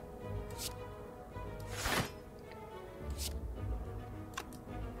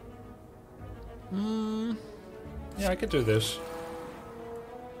 Yeah, I could do this.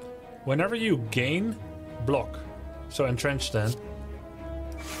 Whenever you gain, block. So entrench then.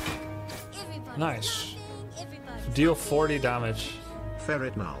 Everybody's Nice. laughing, everybody's Deal happy. 40 damage.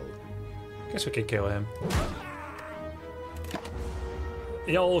 Ferret null. Guess we can kill him.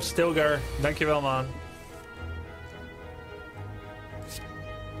 Yo, Stilgar. Dankjewel, man.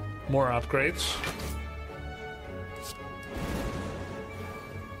 More upgrades.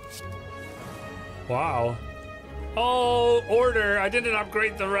 Wow. Oh, order. I didn't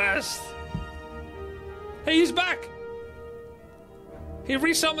upgrade the rest. Hey, he's back. He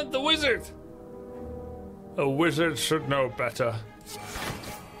resummoned the wizard. A wizard should know better.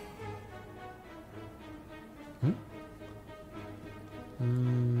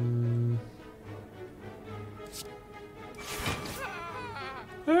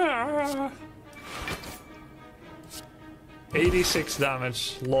 Ah. 86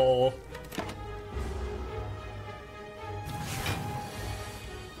 damage, lol.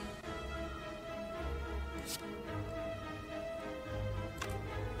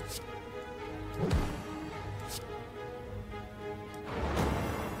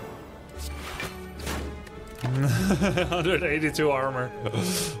 $182 armor.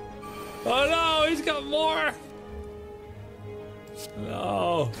 Oh no, he's got more.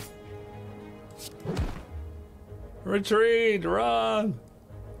 No. Retreat, run.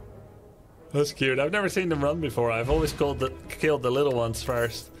 That's cute. I've never seen them run before. I've always killed the little ones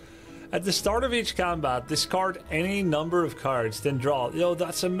first. At the start of each combat, discard any number of cards, then draw. Yo,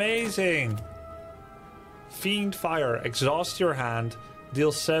 that's amazing. Fiend Fire. Exhaust your hand.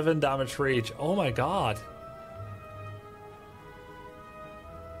 Deal 7 damage for each. Oh my god.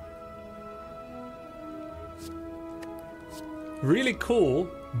 Really cool,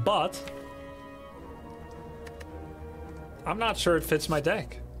 but I'm not sure it fits my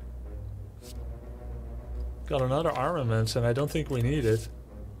deck. Got another armaments and I don't think we need it.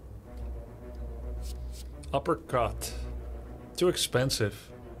 Uppercut. Too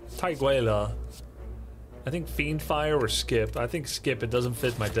expensive. Taiguela. I think Fiend Fire or Skip. I think Skip, it doesn't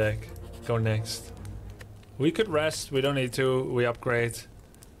fit my deck. Go next. We could rest, we don't need to, we upgrade.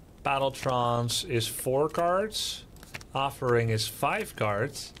 Battle Trance is 4 cards. Offering is 5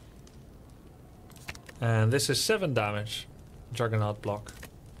 cards. And this is 7 damage. Juggernaut block.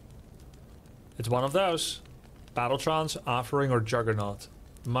 It's one of those. Battletrons, Offering, or Juggernaut.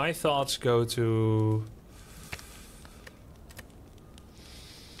 My thoughts go to...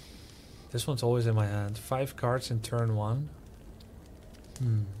 This one's always in my hand. 5 cards in turn 1.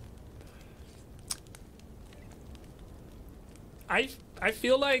 I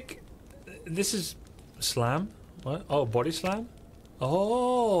feel like this is slam. What? Oh, body slam?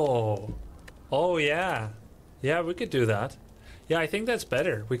 Oh. Oh, yeah. Yeah, we could do that. Yeah, I think that's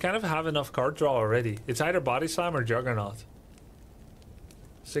better. We kind of have enough card draw already. It's either body slam or juggernaut.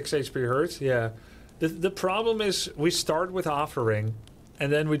 6 HP hurts? Yeah. The problem is we start with offering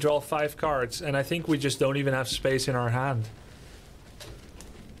and then we draw 5 cards and I think we just don't even have space in our hand.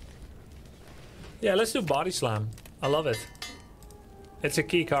 Yeah, let's do body slam. I love it. It's a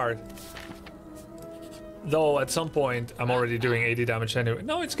key card. Though at some point I'm already doing 80 damage anyway.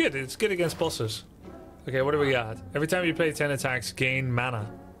 No, it's good. It's good against bosses. Okay, what do we got? Every time you play 10 attacks, gain mana.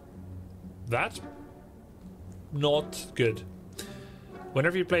 That's not good.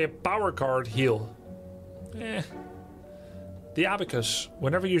 Whenever you play a power card, heal. The Abacus.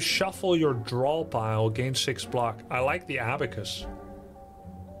 Whenever you shuffle your draw pile, gain 6 block. I like the Abacus.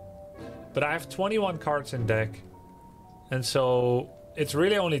 But I have 21 cards in deck. And so it's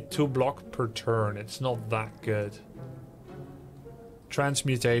really only 2 block per turn. It's not that good.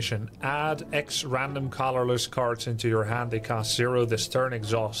 Transmutation. Add X random colorless cards into your hand. They cost 0 this turn.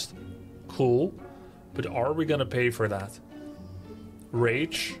 Exhaust. Cool. But are we gonna pay for that?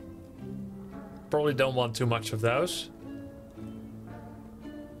 Rage. Probably don't want too much of those.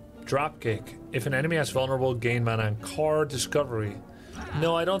 Dropkick. If an enemy has vulnerable, gain mana and card discovery.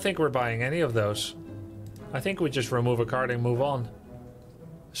 No, I don't think we're buying any of those. I think we just remove a card and move on.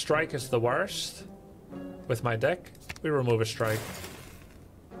 Strike is the worst. With my deck, we remove a strike.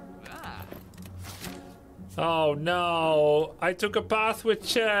 Oh no! I took a path with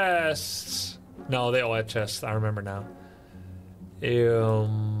chests! No, they all had chests, I remember now. Go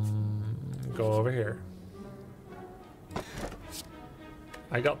over here.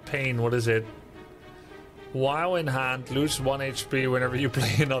 I got pain, what is it? While in hand, lose 1 HP whenever you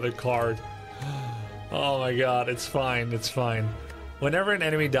play another card. Oh my god, it's fine, it's fine. Whenever an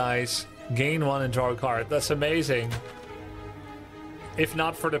enemy dies, gain 1 and draw a card. That's amazing. If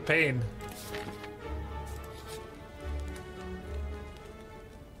not for the pain.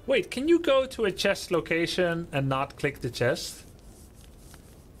 Wait, can you go to a chest location and not click the chest?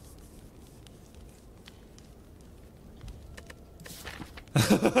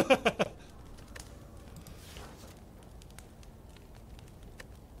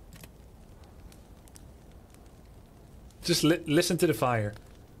 Just listen to the fire.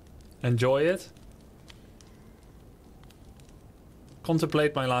 Enjoy it.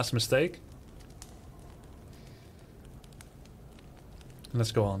 Contemplate my last mistake.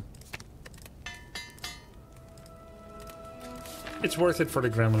 Let's go on. It's worth it for the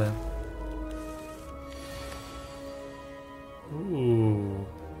gremlin. Ooh.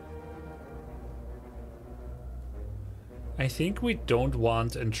 I think we don't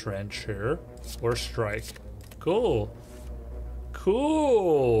want entrench here or strike. Cool.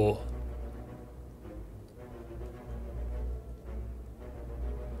 Cool.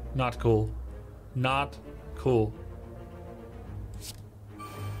 Not cool. Not cool.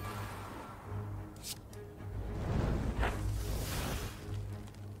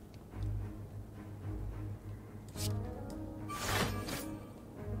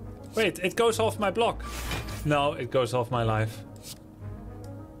 Wait, it goes off my block. No, it goes off my life.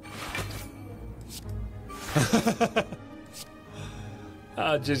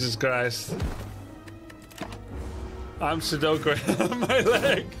 Oh, Jesus Christ. I'm Sudoku. My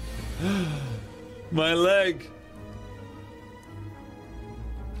leg. My leg.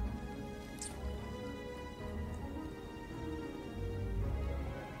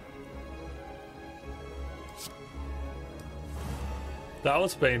 That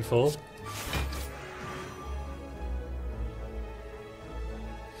was painful.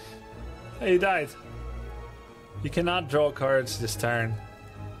 Hey, you died. You cannot draw cards this turn.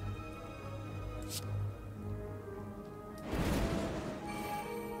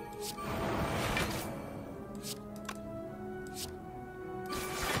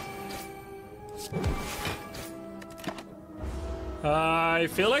 I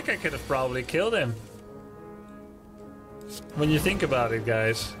feel like I could have probably killed him. When you think about it,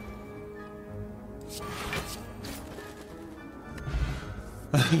 guys.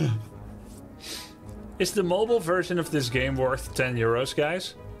 Is the mobile version of this game worth 10 euros,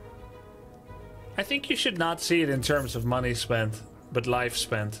 guys? I think you should not see it in terms of money spent, but life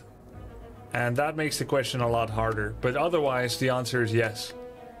spent. And that makes the question a lot harder. But otherwise, the answer is yes.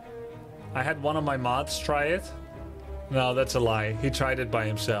 I had one of my mods try it. No, that's a lie. He tried it by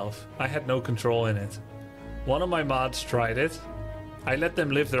himself. I had no control in it. One of my mods tried it. I let them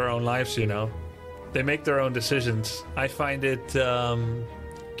live their own lives, you know. They make their own decisions. I find it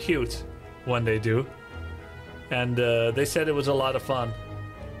cute when they do. And they said it was a lot of fun.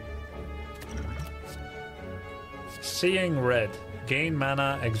 Seeing red. Gain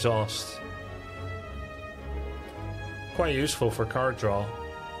mana, exhaust. Quite useful for card draw.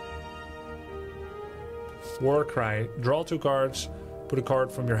 War Cry. Draw 2 cards. Put a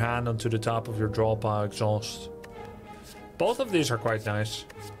card from your hand onto the top of your draw pile, exhaust. Both of these are quite nice.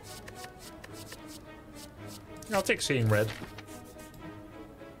 I'll take Seeing Red.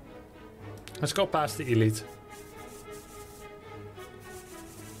 Let's go past the elite.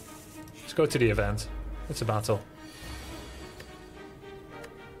 Let's go to the event. It's a battle.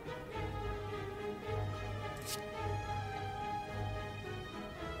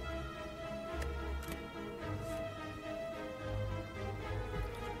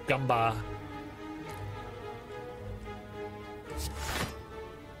 Gamba.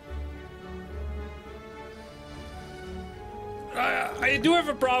 I do have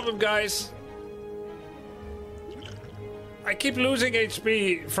a problem, guys. I keep losing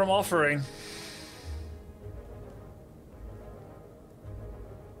HP from offering.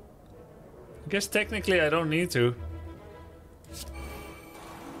 I guess technically I don't need to.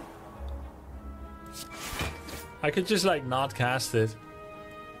 I could just like not cast it.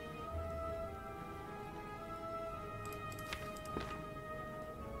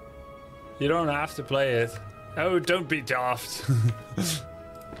 You don't have to play it. Oh, don't be daft.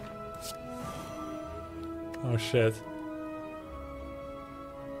 Oh shit.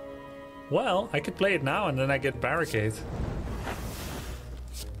 Well, I could play it now and then I get Barricade.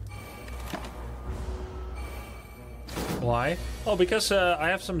 Why? Oh, because I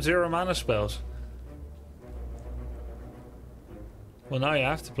have some 0 mana spells. Well, now you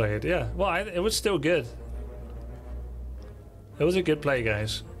have to play it, yeah. Well, it was still good. It was a good play,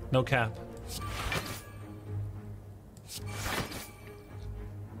 guys. No cap.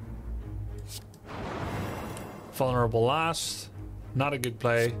 Vulnerable last. Not a good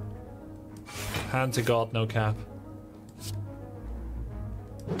play. Hand to God, no cap.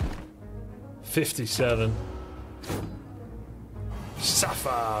 57.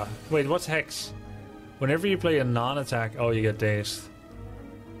 Safa! Wait, what's Hex? Whenever you play a non-attack... Oh, you get dazed.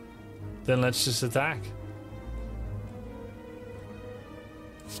 Then let's just attack.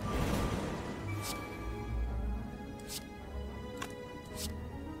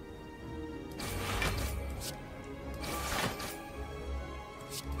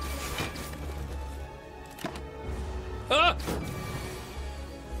 Ah!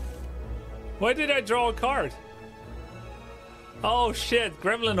 Why did I draw a card? Oh shit,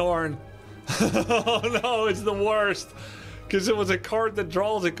 Gremlin Horn. Oh no, it's the worst. Because it was a card that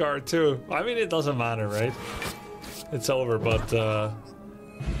draws a card too. I mean, it doesn't matter, right? It's over, but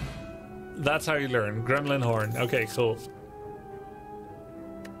that's how you learn. Gremlin Horn. Okay, cool.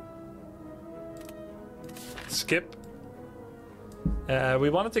 Skip. We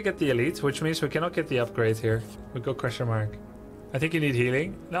wanted to get the elite, which means we cannot get the upgrade here. We go question mark. I think you need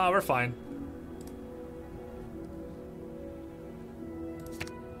healing. No, we're fine.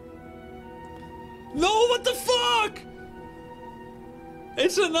 No, what the fuck?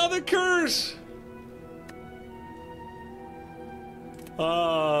 It's another curse.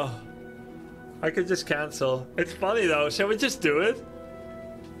 I could just cancel. It's funny though. Shall we just do it?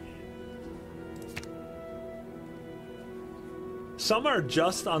 Some are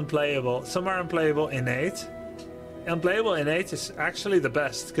just unplayable. Some are unplayable innate. Unplayable innate is actually the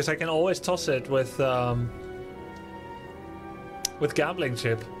best because I can always toss it with gambling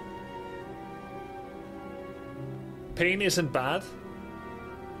chip. Pain isn't bad.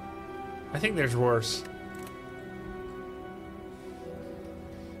 I think there's worse.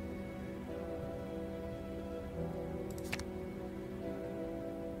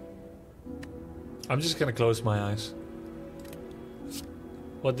 I'm just gonna close my eyes.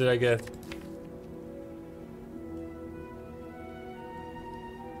 What did I get?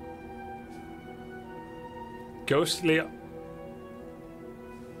 Ghostly.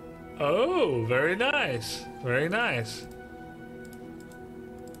 Oh, very nice. Very nice.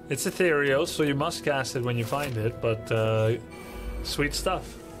 It's ethereal, so you must cast it when you find it, but sweet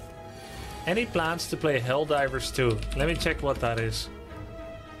stuff. Any plans to play Helldivers 2? Let me check what that is.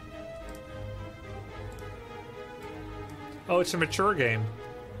 Oh, it's a mature game.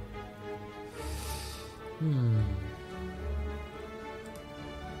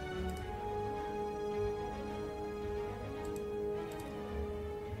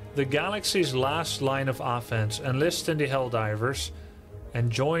 the galaxy's last line of offense. Enlist in the Helldivers and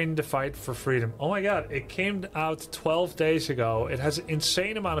join the fight for freedom. Oh my god, it came out 12 days ago. It has an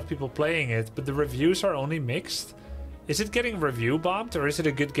insane amount of people playing it, but the reviews are only mixed. Is it getting review bombed, or is it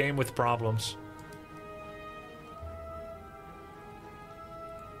a good game with problems?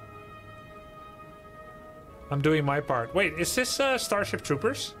 I'm doing my part. Wait, is this Starship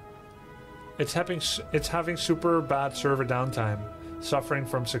Troopers? It's having super bad server downtime. Suffering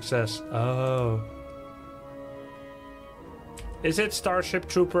from success. Oh. Is it Starship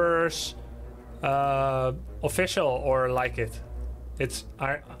Troopers official or like it? It's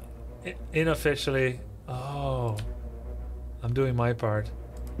unofficially. Oh. I'm doing my part.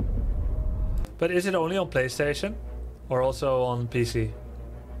 But is it only on PlayStation? Or also on PC?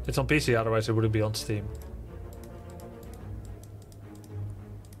 It's on PC, otherwise it wouldn't be on Steam.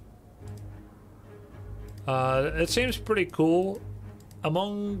 It seems pretty cool.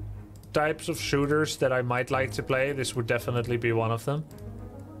 Among types of shooters that I might like to play, this would definitely be one of them.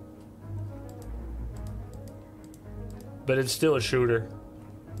 But it's still a shooter.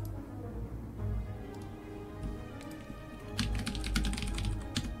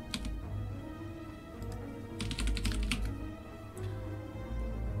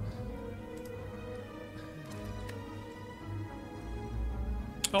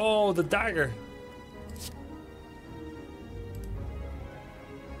 Oh, the dagger.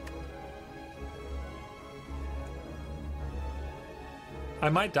 I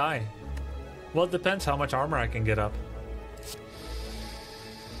might die. Well, it depends how much armor I can get up.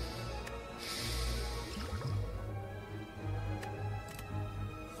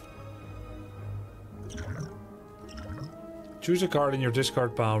 Choose a card in your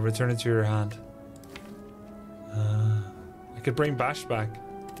discard pile, return it to your hand. I could bring Bash back.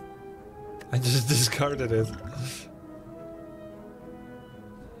 I just discarded it.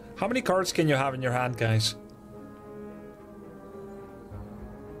 How many cards can you have in your hand, guys?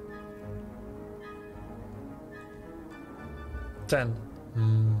 10.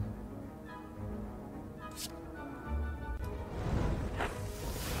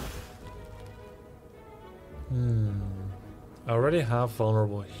 I already have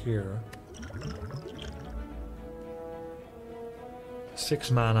vulnerable here.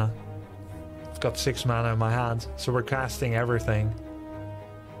 6 mana. I've got 6 mana in my hand, so we're casting everything.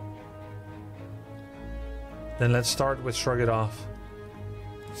 Then let's start with Shrug It Off.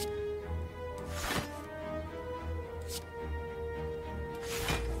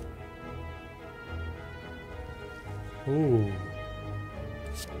 Ooh.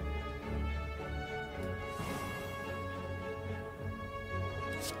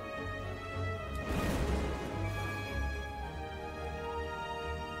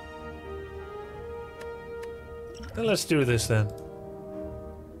 Then let's do this then.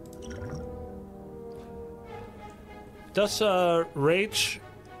 Does Rage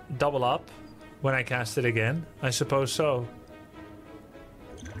double up when I cast it again? I suppose so.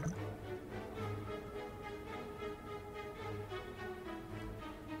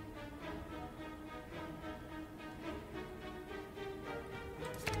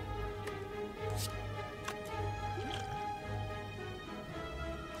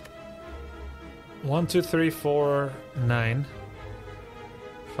 One, two, three, four, 9.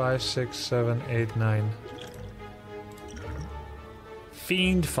 5, 6, 7, 8, 9.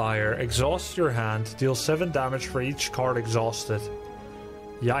 Fiend Fire. Exhaust your hand. Deal 7 damage for each card exhausted.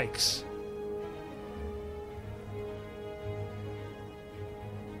 Yikes.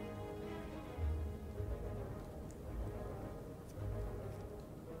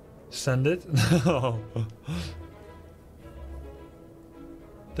 Send it? No.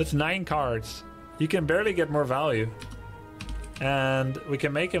 That's 9 cards. You can barely get more value. And we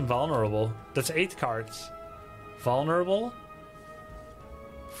can make him vulnerable. That's 8 cards. Vulnerable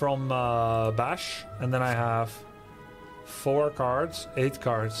from Bash. And then I have 4 cards, 8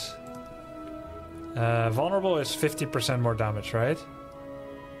 cards. Vulnerable is 50% more damage, right?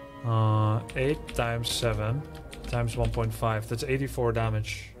 8 times 7 times 1.5. That's 84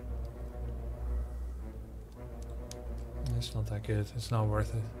 damage. It's not that good. It's not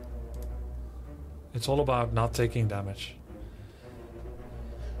worth it. It's all about not taking damage.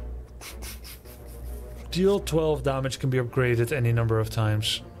 Deal 12 damage can be upgraded any number of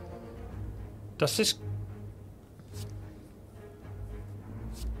times. Does this...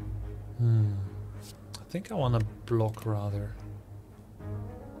 I think I want to block rather.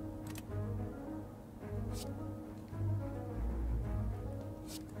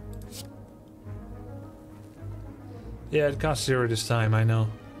 Yeah, it costs 0 this time, I know.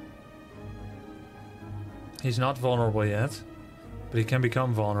 He's not vulnerable yet. but he can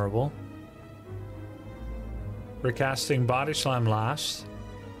become vulnerable. We're casting Body Slam last.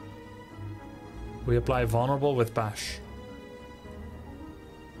 We apply vulnerable with bash.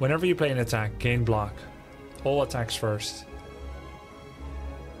 Whenever you play an attack, gain block. All attacks first.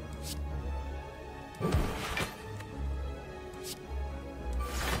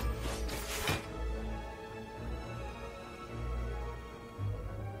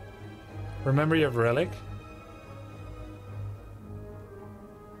 Remember you have relic?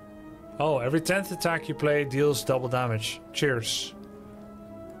 Oh, every 10th attack you play deals double damage. Cheers.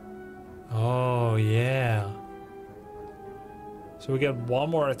 Oh, yeah. So we get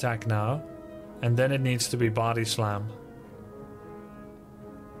one more attack now, and then it needs to be Body Slam.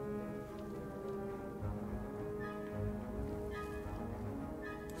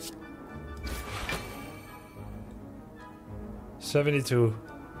 $72.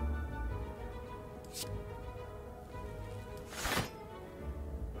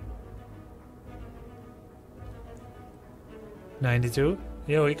 $92?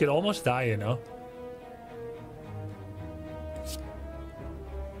 Yo, he could almost die, you know.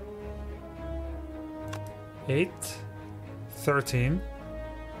 $8, $13,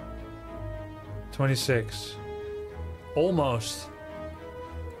 $26. Almost.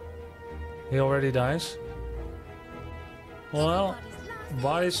 He already dies? Well,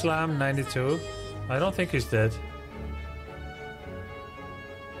 Body Slam 92. I don't think he's dead.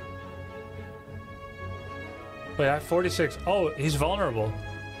 Wait, I have 46. Oh, he's vulnerable.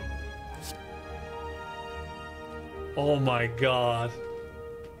 Oh my god.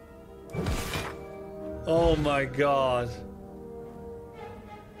 Oh my god.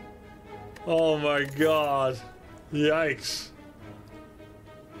 Oh my god. Yikes.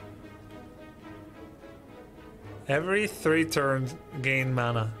 Every 3 turns gain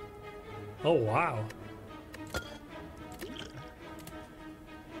mana. Oh wow.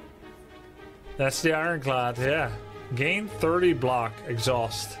 That's the Ironclad, yeah. Gain 30 block,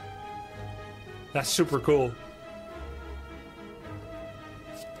 exhaust. That's super cool.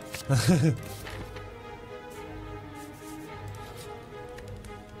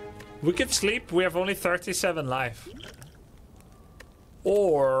 We could sleep, we have only 37 life.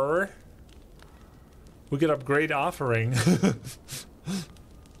 Or we could upgrade Offering.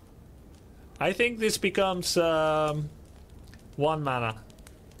 I think this becomes 1 mana.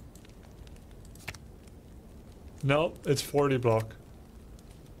 No, it's 40 block.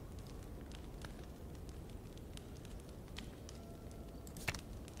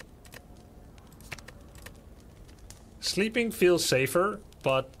 Sleeping feels safer,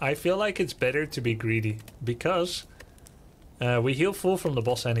 but I feel like it's better to be greedy because we heal full from the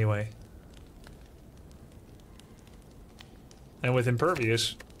boss anyway. And with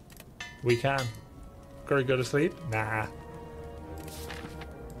Impervious, we can. Gotta go to sleep? Nah.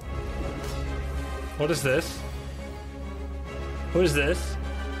 What is this? Who is this?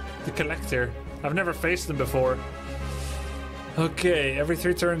 The Collector. I've never faced him before. Okay, every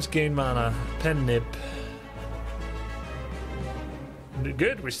 3 turns gain mana. Pen Nip.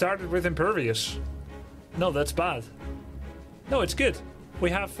 Good, we started with Impervious. No, that's bad. No, it's good. We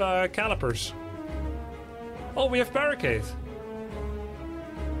have Calipers. Oh, we have Barricade.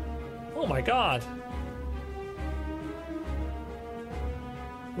 Oh my god.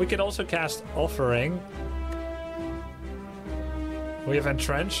 We can also cast Offering. We have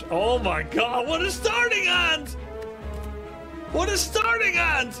Entrench. Oh my god, what a starting hand! What a starting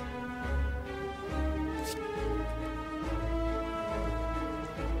hand!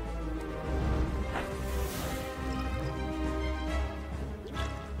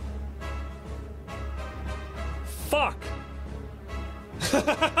 Fuck!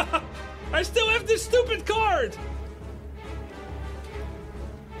 I still have this stupid card!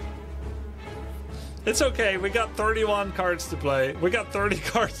 It's okay, we got 31 cards to play. We got 30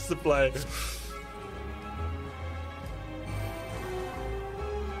 cards to play.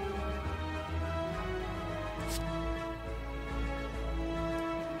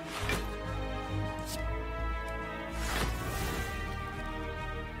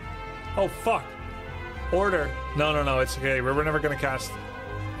 Oh, fuck. Order. No, it's okay. We're never gonna cast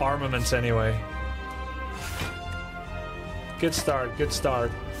armaments anyway. Good start, good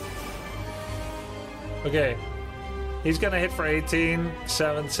start. Okay. He's gonna hit for 18,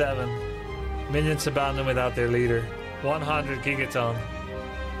 7. Minions abandoned without their leader. 100 gigaton.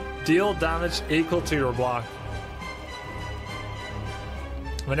 Deal damage equal to your block.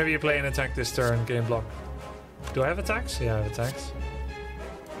 Whenever you play an attack this turn, gain block. Do I have attacks? Yeah, I have attacks.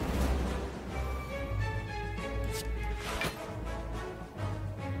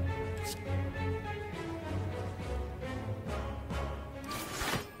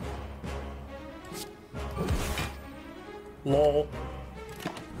 Lol.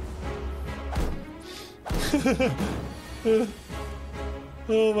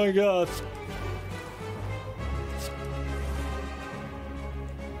 Oh my god.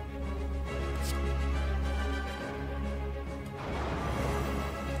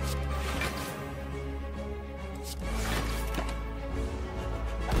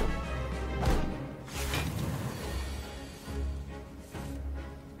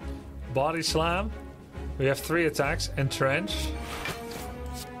 Body slam. We have 3 attacks. Entrench.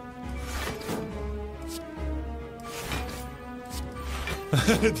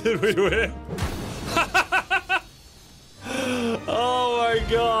 Did we win? Oh my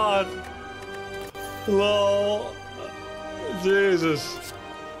god. Lol. Jesus.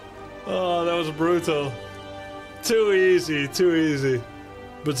 Oh, that was brutal. Too easy, too easy.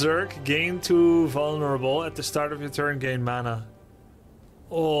 Berserk, gain 2 vulnerable. At the start of your turn, gain mana.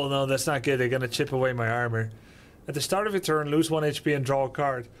 Oh no, that's not good. They're gonna chip away my armor. At the start of your turn, lose 1 HP and draw a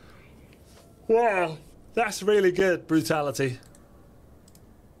card. Wow, that's really good. Brutality.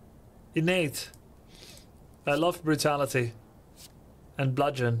 Innate. I love brutality. And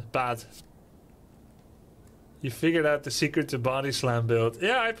bludgeon. Bad. You figured out the secret to body slam build.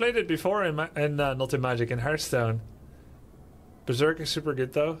 Yeah, I played it before not in Magic, in Hearthstone. Berserk is super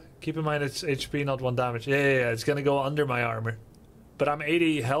good though. Keep in mind it's HP, not 1 damage. Yeah. It's gonna go under my armor. But I'm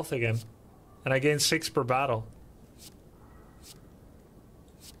 80 health again. And I gain 6 per battle.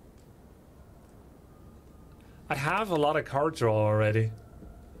 I have a lot of card draw already.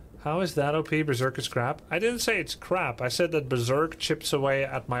 How is that OP? Berserk is crap? I didn't say it's crap. I said that Berserk chips away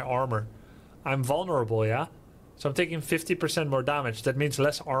at my armor. I'm vulnerable, yeah? So I'm taking 50% more damage. That means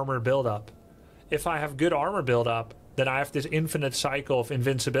less armor buildup. If I have good armor buildup, then I have this infinite cycle of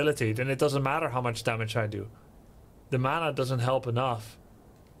invincibility. Then it doesn't matter how much damage I do. The mana doesn't help enough.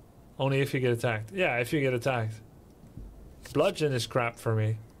 Only if you get attacked. Yeah, if you get attacked. Bludgeon is crap for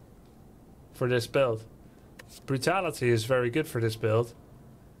me. For this build. Brutality is very good for this build.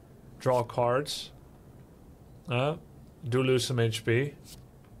 Draw cards. Do lose some HP.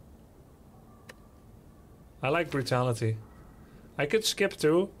 I like brutality. I could skip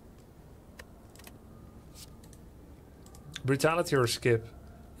too. Brutality or skip.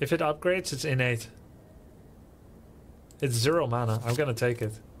 If it upgrades, it's innate. It's 0 mana. I'm gonna take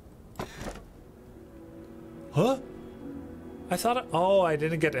it. Huh? I thought... Oh, I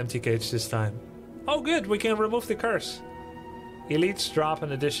didn't get empty cage this time. Oh, good. We can remove the curse. Elites drop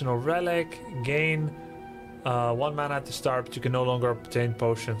an additional relic. Gain 1 mana at the start, but you can no longer obtain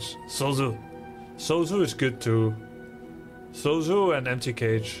potions. Sozu. Sozu is good too. Sozu and empty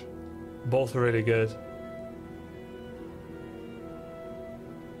cage. Both really good.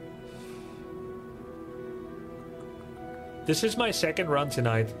 This is my 2nd run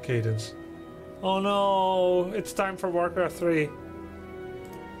tonight, Cadence. Oh no, it's time for Warcraft 3.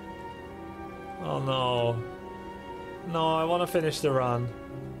 Oh no. No, I want to finish the run.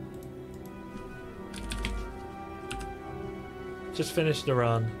 Just finish the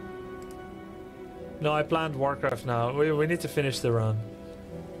run. No, I planned Warcraft now. We need to finish the run.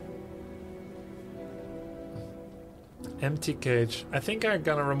 Empty cage. I think I'm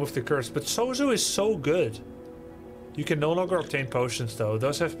gonna remove the curse, but Sozu is so good. You can no longer obtain potions though.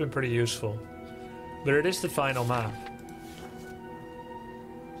 Those have been pretty useful. But it is the final map.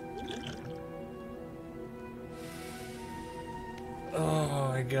 Oh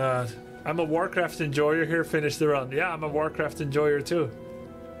my god. I'm a Warcraft enjoyer here. Finish the run. Yeah, I'm a Warcraft enjoyer too.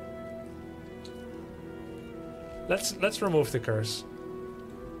 Let's remove the curse.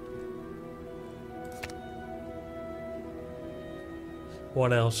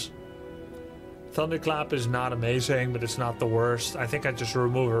 What else? Thunderclap is not amazing, but it's not the worst. I think I just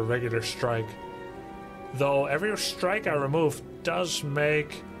remove a regular strike. Though every strike I remove does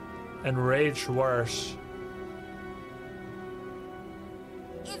make Enrage worse.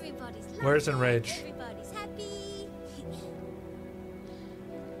 Where's Enrage? Everybody's happy.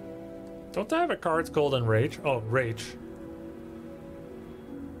 Don't I have a card called Enrage? Oh, Rage.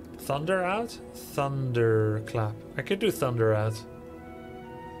 Thunder out? Thunderclap. I could do Thunder out.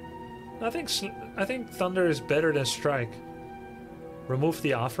 I think Thunder is better than Strike. Remove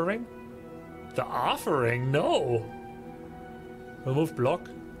the offering? The offering? No! Remove block?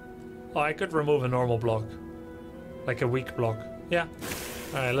 Oh, I could remove a normal block. Like a weak block. Yeah.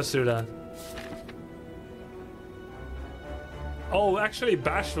 Alright, let's do that. Oh, actually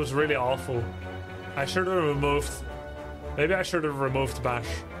Bash was really awful. I should have removed... Maybe I should have removed Bash.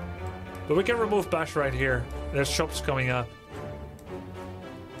 But we can remove Bash right here. There's shops coming up.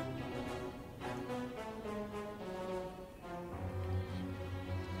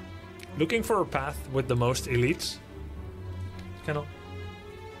 Looking for a path with the most elites. Kennel.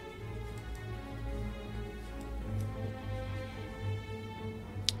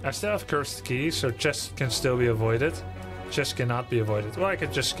 I still have cursed keys, so chests can still be avoided. Chests cannot be avoided. Well, I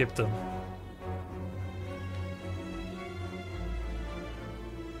could just skip them.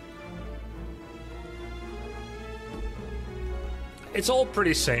 It's all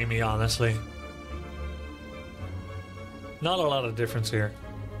pretty samey, honestly. Not a lot of difference here.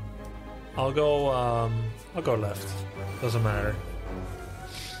 I'll go left. Doesn't matter.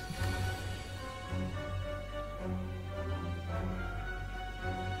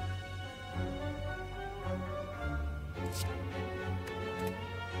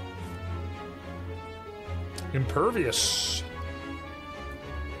 Impervious.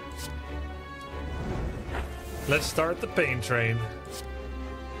 Let's start the pain train.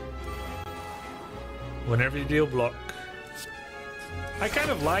 Whenever you deal block. I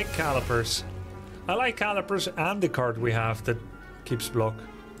kind of like calipers. I like calipers and the card we have that keeps block.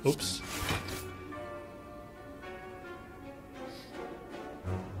 Oops.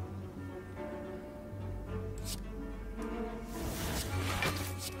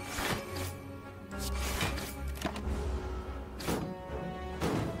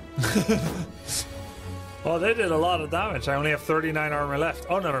 Oh, they did a lot of damage. I only have 39 armor left.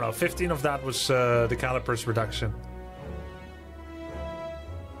 Oh, no. 15 of that was the calipers reduction.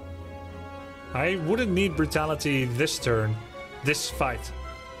 I wouldn't need brutality this turn. This fight.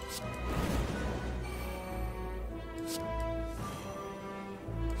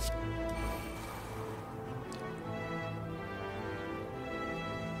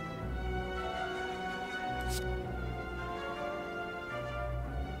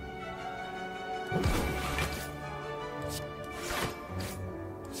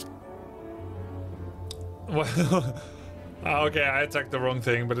 Well, okay, I attacked the wrong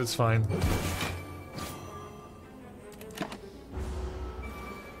thing, but it's fine.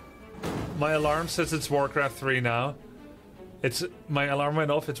 My alarm says it's Warcraft 3 now. My alarm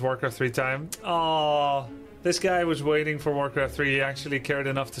went off, it's Warcraft 3 time. Oh, this guy was waiting for Warcraft 3. He actually cared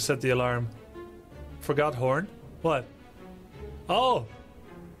enough to set the alarm. Forgot Horn? What? Oh!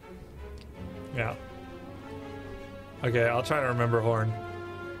 Yeah. Okay, I'll try to remember Horn.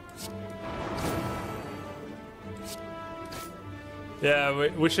 Yeah,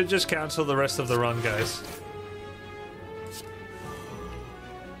 we should just cancel the rest of the run, guys.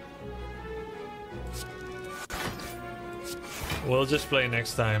 We'll just play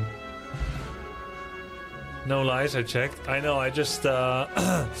next time. No lies, I checked. I know, I just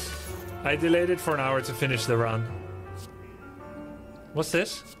I delayed it for an hour to finish the run. What's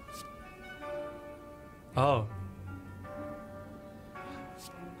this? Oh.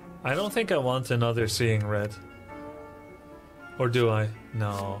 I don't think I want another Seeing Red. Or do I?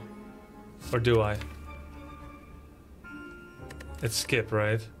 No. Or do I? It's skip,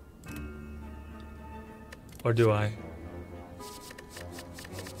 right? Or do I?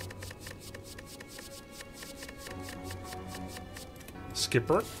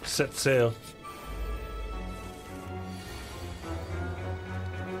 Skipper, set sail.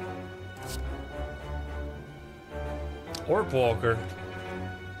 Orb Walker.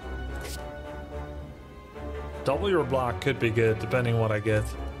 Double your block could be good, depending what I get.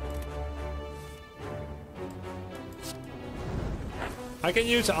 I can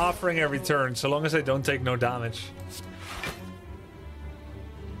use Offering every turn, so long as I don't take no damage.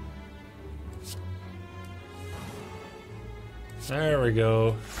 There we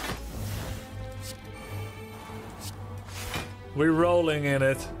go. We're rolling in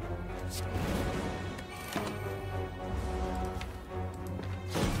it.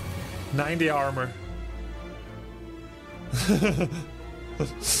 $90 armor.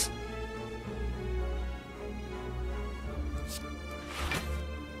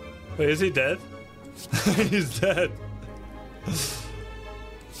 Wait, is he dead? He's dead.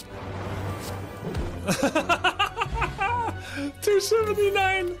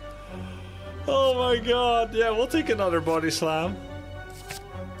 $279. Oh my god. Yeah, we'll take another body slam.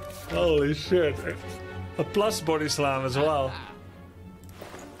 Holy shit. A plus body slam as well.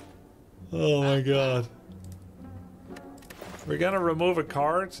 Oh my god. We're gonna remove a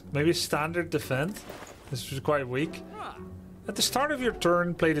card. Maybe standard defend. This is quite weak. At the start of your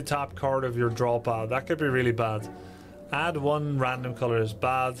turn, play the top card of your draw pile. That could be really bad. Add one random color is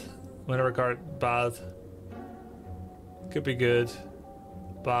bad. Whenever card, bad. Could be good.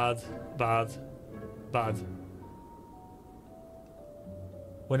 Bad, bad, bad.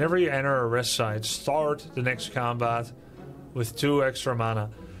 Whenever you enter a rest site, start the next combat with 2 extra mana.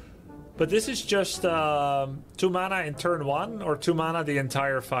 But this is just 2 mana in turn 1 or 2 mana the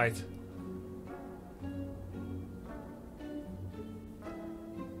entire fight?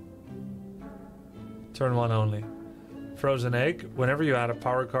 Turn 1 only. Frozen Egg. Whenever you add a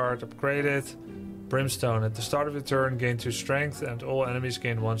power card, upgrade it. Brimstone. At the start of your turn, gain 2 strength, and all enemies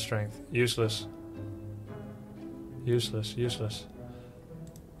gain 1 strength. Useless. Useless, useless.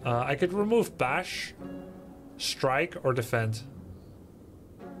 I could remove Bash, Strike, or Defend.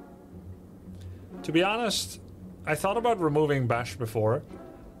 To be honest, I thought about removing Bash before,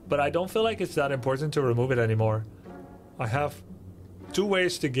 but I don't feel like it's that important to remove it anymore. I have 2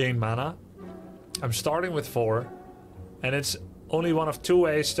 ways to gain mana. I'm starting with 4, and it's only one of 2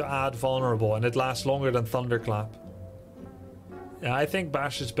 ways to add Vulnerable, and it lasts longer than Thunderclap. Yeah, I think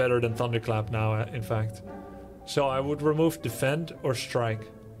Bash is better than Thunderclap now, in fact. So I would remove Defend or Strike.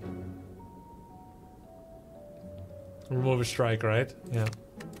 Remove a Strike, right? Yeah.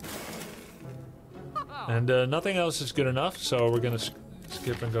 And nothing else is good enough, so we're gonna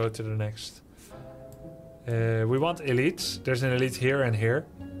skip and go to the next. We want elites. There's an elite here and here.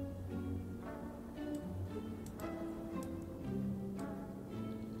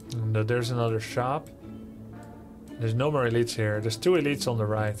 And there's another shop. There's no more elites here. There's 2 elites on the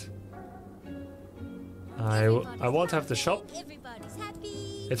right. I won't have the shop. Everybody's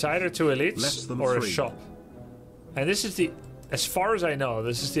happy. It's either 2 elites or 3. a shop. And this is the... As far as I know,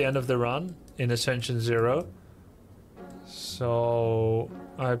 this is the end of the run in Ascension 0. So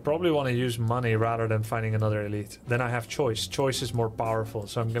I probably want to use money rather than finding another elite. Then I have choice. Choice is more powerful,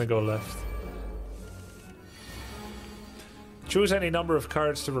 so I'm gonna go left. Choose any number of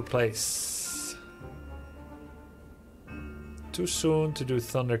cards to replace. Too soon to do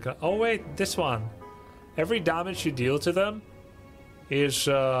Thunder. Oh wait, this one. Every damage you deal to them is...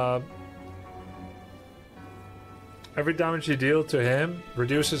 Every damage you deal to him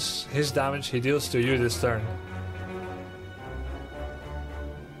reduces his damage he deals to you this turn.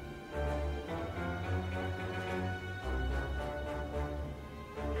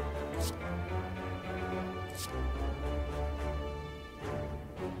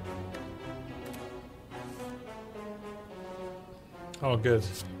 Oh, good.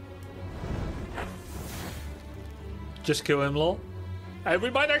 Just kill him, lol.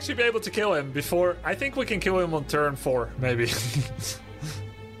 We might actually be able to kill him before... I think we can kill him on turn 4, maybe.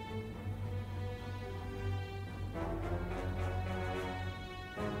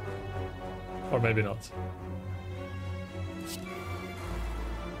 Or maybe not.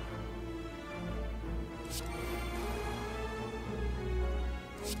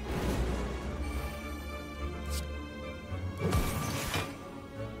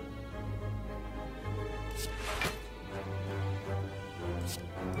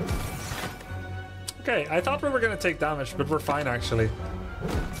 Okay, I thought we were gonna take damage, but we're fine actually.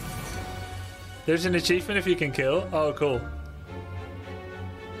 There's an achievement if you can kill. Oh, cool.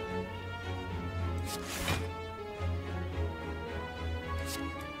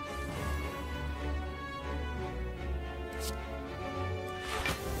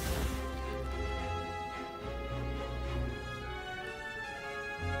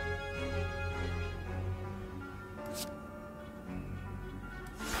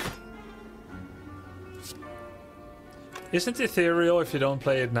 Isn't ethereal if you don't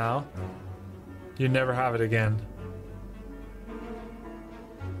play it now? You never have it again.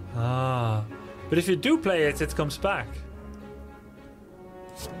 Ah. But if you do play it, it comes back.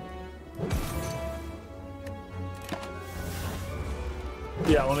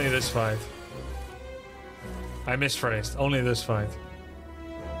 Yeah, only this fight. I misphrased. Only this fight.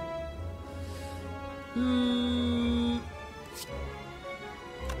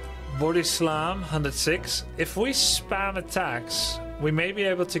 Body Slam, 106. If we spam attacks, we may be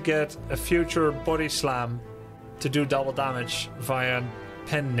able to get a future Body Slam to do double damage via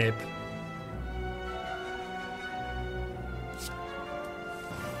Pen Nib.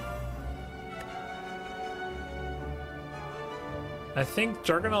 I think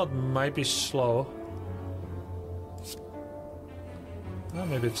Juggernaut might be slow. Oh,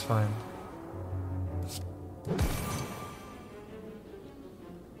 maybe it's fine.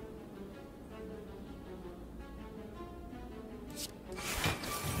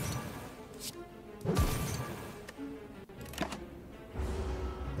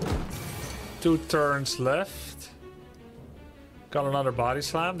 Two turns left. Got another Body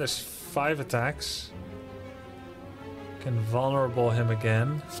Slam. There's 5 attacks. Can vulnerable him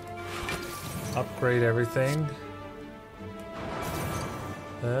again. Upgrade everything.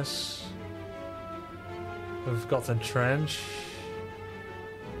 This. We've got Entrench.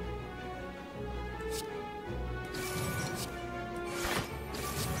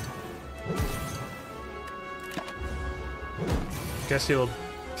 Guess he will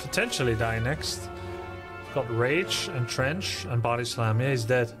potentially die next. Got Rage, Entrench, and Body Slam. Yeah, he's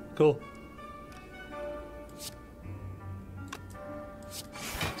dead. Cool.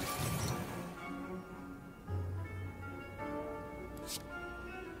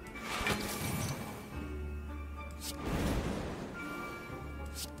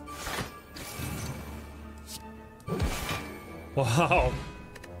 Wow.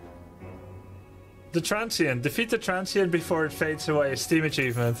 The transient. Defeat the transient before it fades away. Steam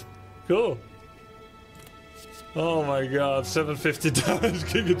achievement. Cool. Oh my god. 750 damage.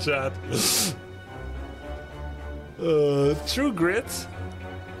 Giga chat. True Grit.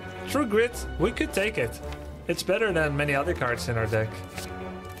 True Grit. We could take it. It's better than many other cards in our deck.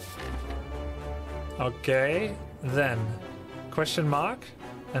 Okay. Then. Question mark.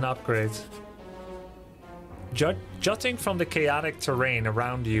 An upgrade. Jutting from the chaotic terrain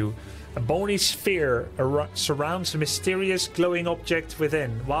around you, a bony sphere surrounds a mysterious glowing object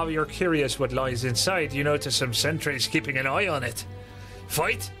within. While you're curious what lies inside, you notice some sentries keeping an eye on it.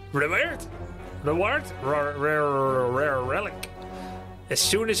 Fight! Reward! Reward! Rare relic. As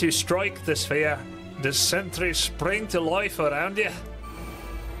soon as you strike the sphere, the sentries spring to life around you.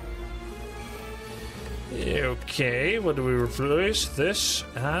 Okay, what do we replace? This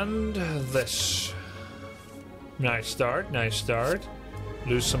and this. Nice start, nice start.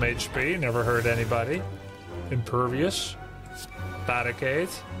 Lose some HP, never hurt anybody. Impervious. Barricade.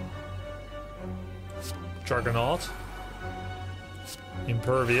 Juggernaut.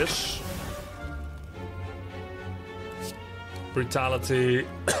 Impervious. Brutality.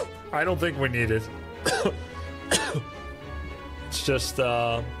 I don't think we need it. It's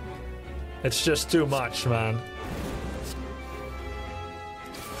just too much, man.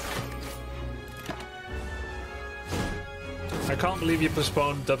 I can't believe you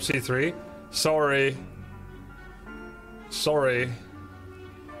postponed Dub C3. Sorry. Sorry.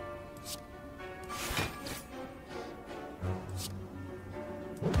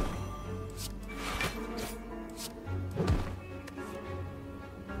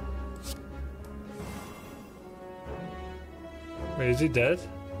 Wait, is he dead?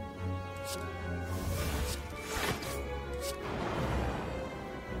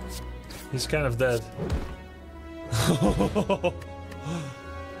 He's kind of dead.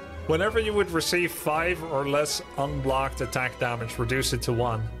 Whenever you would receive 5 or less unblocked attack damage, reduce it to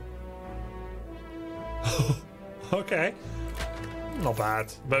 1. Okay. Not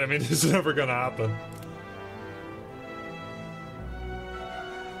bad. But I mean, this is never gonna happen.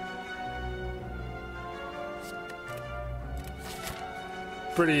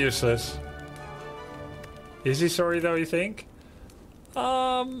 Pretty useless. Is he sorry though, you think?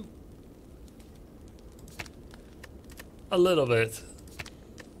 A little bit.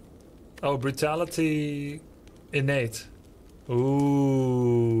 Oh, brutality innate.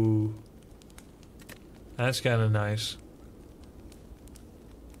 Ooh. That's kind of nice.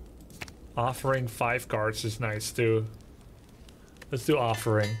 Offering 5 cards is nice too. Let's do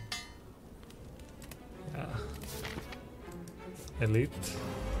offering. Yeah. Elite.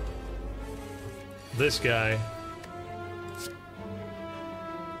 This guy.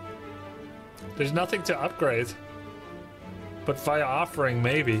 There's nothing to upgrade. But via offering,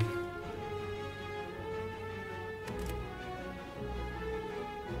 maybe.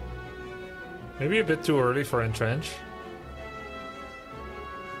 Maybe a bit too early for entrench.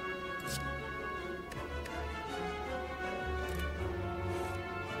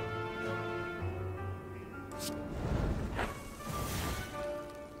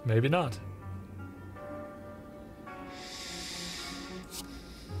 Maybe not.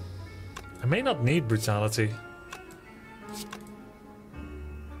 I may not need brutality.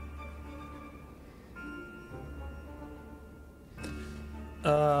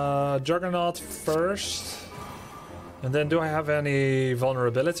 Juggernaut first. And then do I have any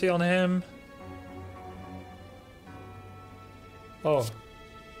vulnerability on him? Oh.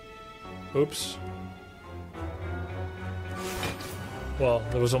 Oops. Well,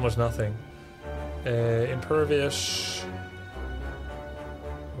 there was almost nothing. Impervious.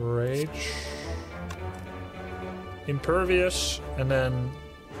 Rage. Impervious, and then...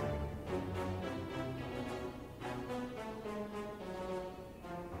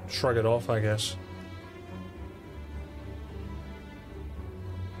 shrug it off, I guess.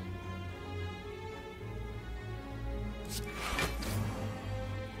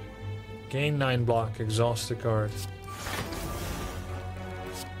 Gain 9 block, exhaust the card.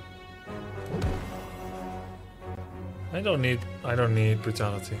 I don't need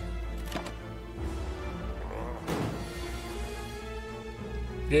brutality.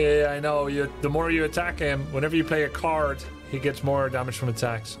 Yeah, I know. The more you attack him, whenever you play a card, he gets more damage from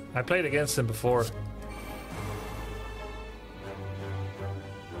attacks. I played against him before.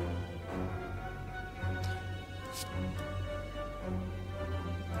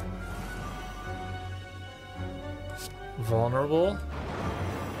 Vulnerable.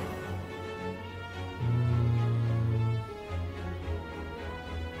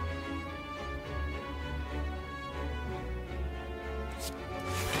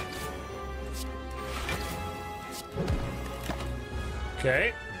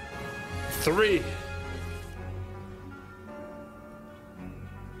 Okay. 3.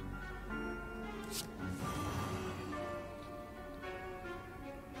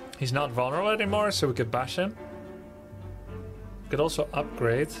 He's not vulnerable anymore, so we could bash him. Could also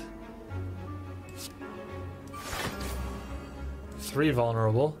upgrade. 3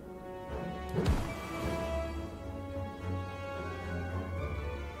 vulnerable.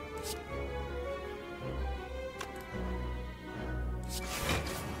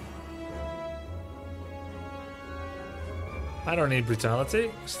 I don't need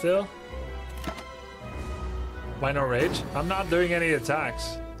brutality, still. Why no rage? I'm not doing any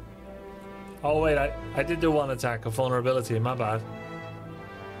attacks. Oh wait, I did do 1 attack of vulnerability, my bad.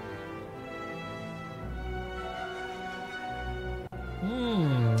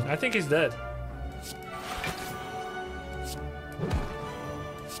 I think he's dead.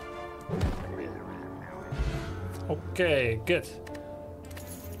 Okay, good.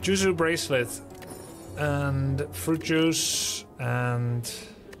 Juzu bracelet and fruit juice and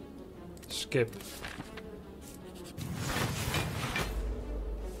skip.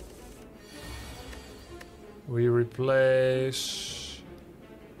 We replace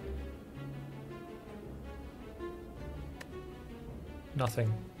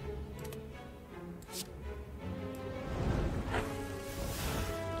nothing.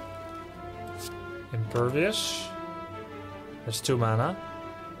 Impervious. That's 2 mana.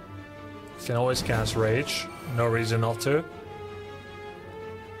 Can always cast Rage. No reason not to.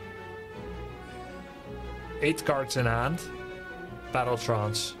 8 cards in hand. Battle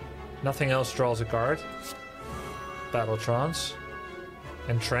Trance. Nothing else draws a card. Battle Trance.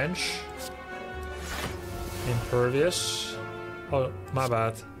 Entrench. Impervious. Oh, my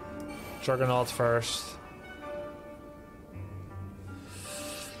bad. Juggernaut first.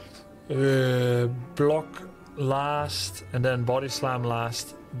 Block last, and then Body Slam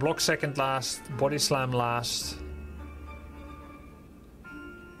last. Block second last, Body Slam last.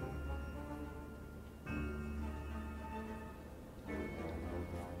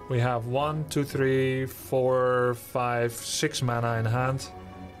 We have 1, 2, 3, 4, 5, 6 mana in hand.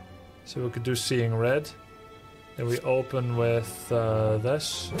 So we could do Seeing Red. Then we open with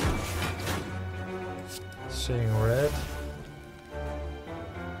this. Seeing Red.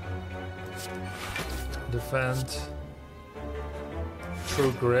 Defend.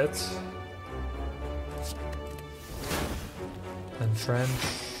 True Grit. Entrench.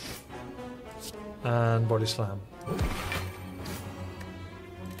 And Body Slam.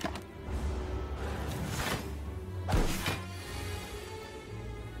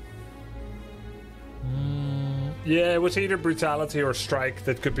 Yeah, it was either Brutality or Strike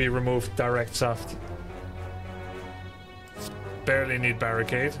that could be removed direct soft. Barely need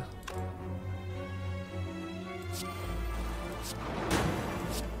Barricade.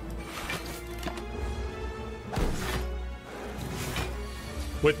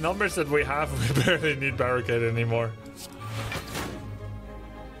 With numbers that we have, we barely need Barricade anymore.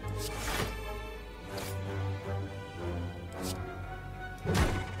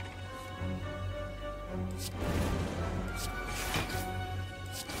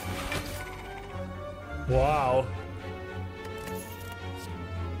 Wow.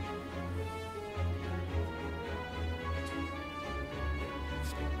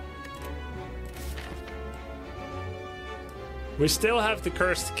 We still have the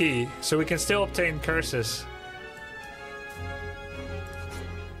cursed key, so we can still obtain curses.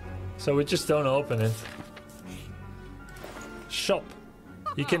 So we just don't open it. Shop.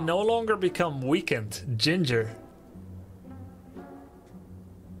 You can no longer become weakened. Ginger.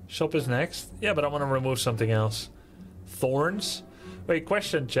 Shop is next. Yeah, but I want to remove something else. Thorns? Wait,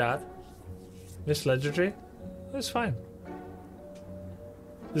 question, chat. Miss Legendary? That's fine.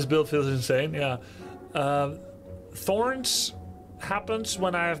 This build feels insane, yeah. Thorns happens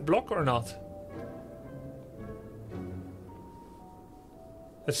when I have block or not?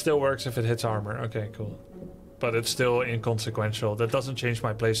 It still works if it hits armor. Okay, cool. But it's still inconsequential. That doesn't change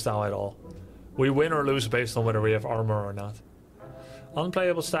my playstyle at all. We win or lose based on whether we have armor or not.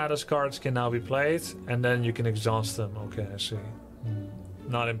 Unplayable status cards can now be played, and then you can exhaust them. Okay, I see.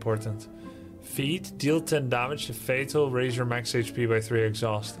 Not important. Feed, deal 10 damage to fatal, raise your max HP by 3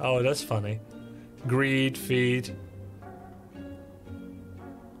 exhaust. Oh, that's funny. Greed, feed.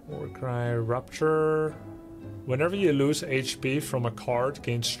 Warcry, Rupture. Whenever you lose HP from a card,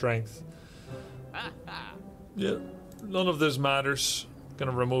 gain strength. Yeah, none of this matters.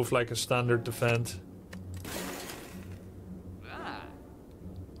 Gonna remove like a standard defend.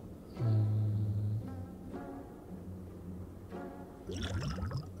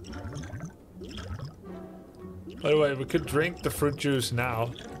 By the way, we could drink the fruit juice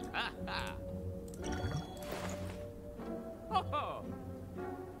now.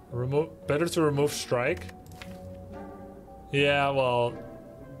 Better to remove strike. Yeah, well,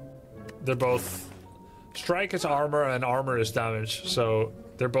 they're both. Strike is armor and armor is damage, so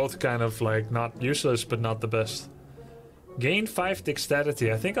they're both kind of like not useless, but not the best. Gain 5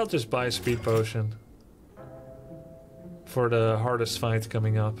 dexterity. I think I'll just buy a speed potion for the hardest fight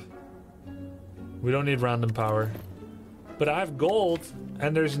coming up. We don't need random power, but I have gold,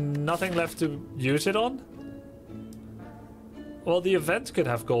 and there's nothing left to use it on. Well, the event could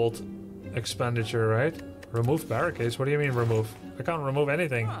have gold expenditure, right? Remove barricades? What do you mean remove? I can't remove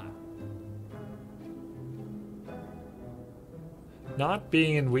anything. Not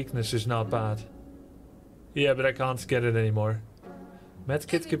being in weakness is not bad. Yeah, but I can't get it anymore.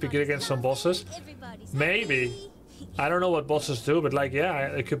 Medkit could be good against some bosses. Maybe. I don't know what bosses do, but like, yeah,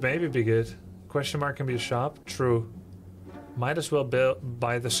 it could maybe be good. Question mark can be a shop. True. Might as well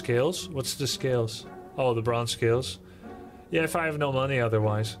buy the scales. What's the scales? Oh, the bronze scales. Yeah, if I have no money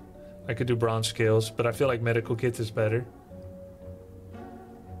otherwise, I could do bronze scales, but I feel like medical kit is better.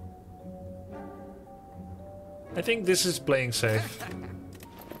 I think this is playing safe.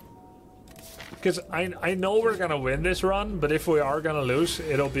 Because I know we're gonna win this run, but if we are gonna lose,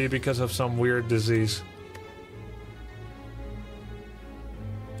 it'll be because of some weird disease.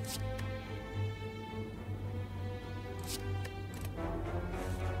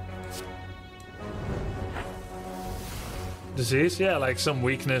 Disease? Yeah, like some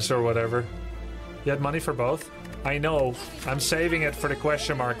weakness or whatever. You had money for both? I know. I'm saving it for the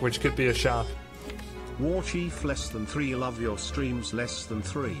question mark, which could be a shop. War Chief less than 3. Love your streams less than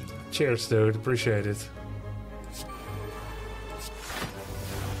 3. Cheers, dude. Appreciate it.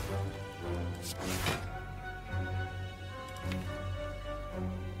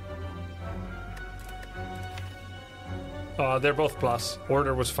 Oh, they're both plus.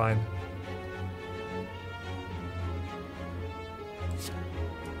 Order was fine.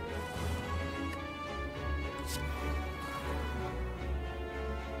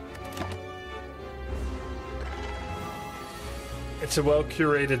 It's a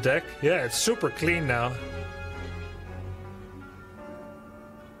well-curated deck. Yeah, it's super clean now.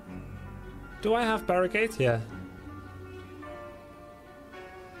 Do I have Barricade? Yeah.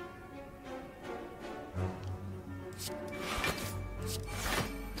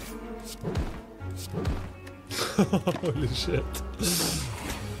 Holy shit.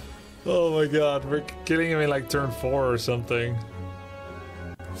 Oh my god, we're killing him in like turn 4 or something.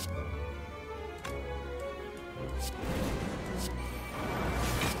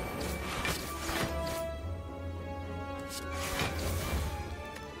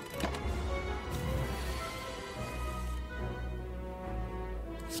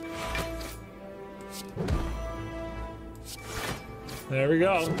 There we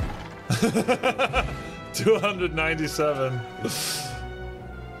go. 297.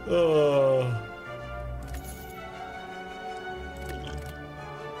 Oh.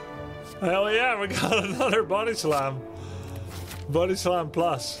 Hell yeah, we got another Body Slam. Body Slam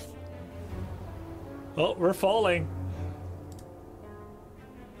Plus. Oh, we're falling.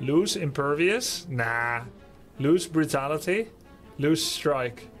 Lose Impervious? Nah. Lose Brutality? Lose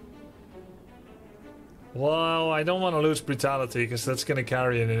Strike. Well, I don't want to lose Brutality, because that's going to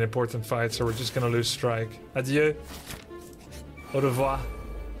carry in an important fight, so we're just going to lose Strike. Adieu. Au revoir.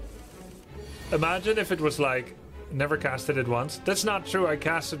 Imagine if it was like, never casted it once. That's not true, I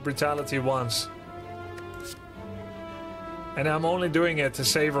casted Brutality once. And I'm only doing it to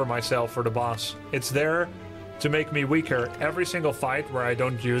savor myself for the boss. It's there to make me weaker every single fight where I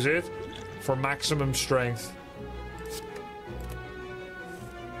don't use it, for maximum strength.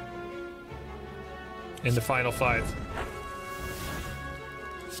 In the final fight.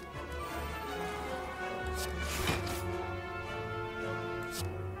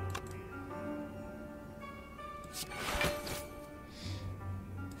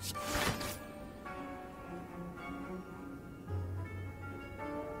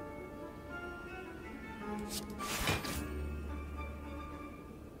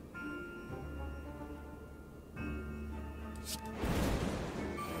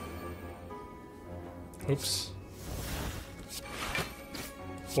 Oops.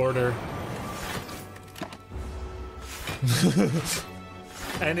 Order.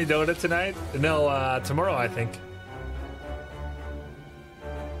 Any Dota tonight? No, tomorrow I think.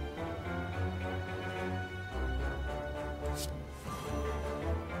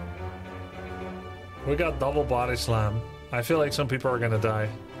 We got double Body Slam. I feel like some people are gonna die.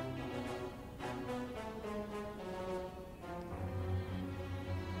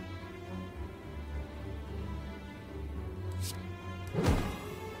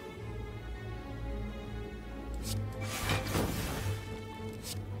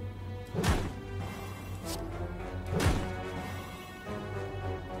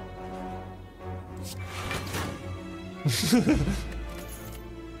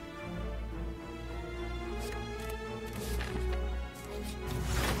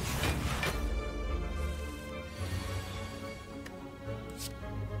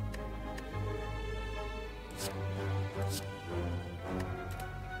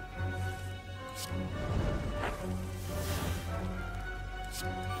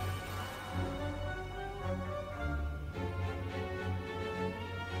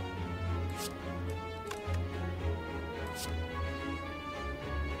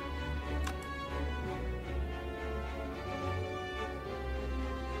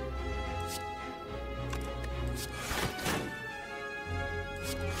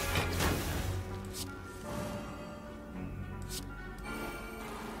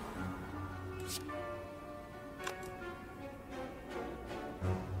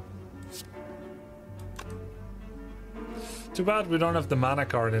 Too bad we don't have the mana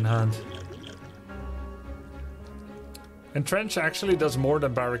card in hand. Entrench actually does more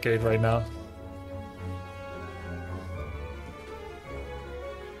than Barricade right now.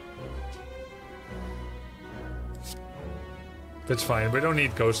 It's fine, we don't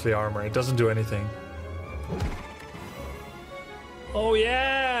need ghostly armor, it doesn't do anything. Oh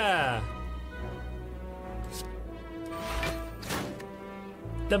yeah!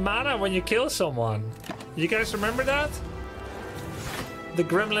 The mana when you kill someone. You guys remember that? The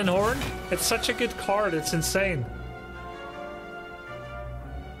Gremlin Horn? It's such a good card, it's insane.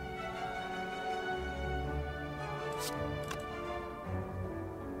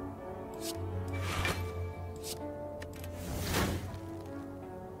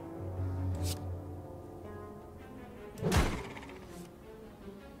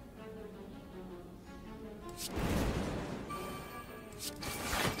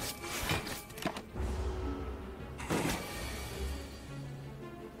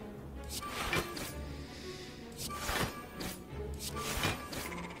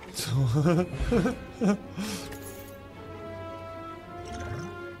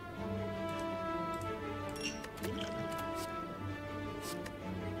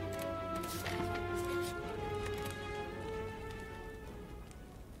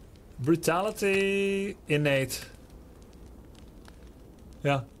 Brutality innate.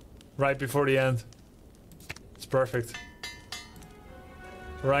 Yeah, right before the end. It's perfect.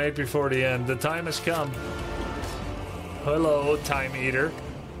 Right before the end. The time has come. Hello, Time Eater.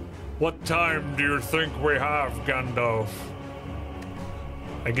 What time do you think we have, Gandalf?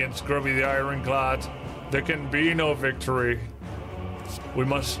 Against Grubby the Ironclad, there can be no victory. We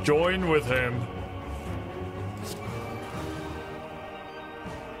must join with him.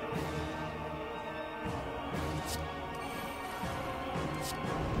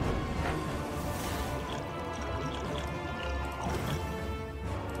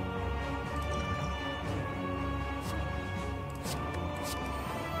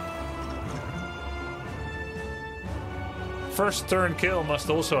 First turn kill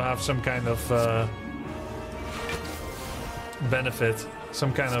must also have some kind of benefit,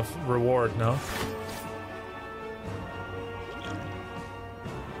 some kind of reward, no?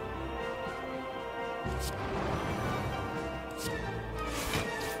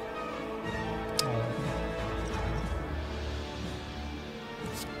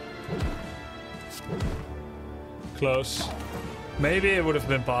 Close. Maybe it would have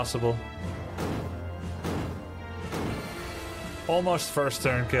been possible. Almost first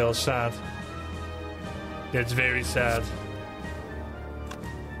turn kill, sad. It's very sad.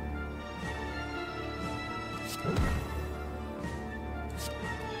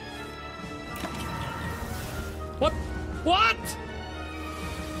 What? What?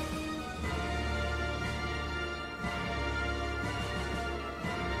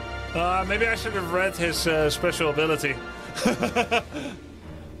 Maybe I should have read his special ability.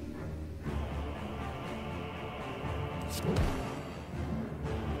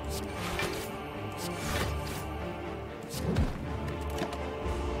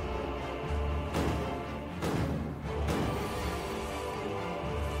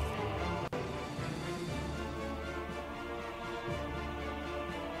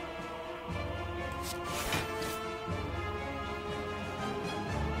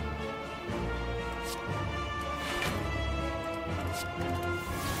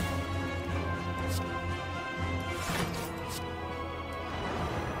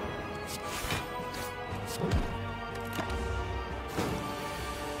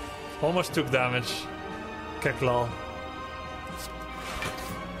 Almost took damage. Keklal.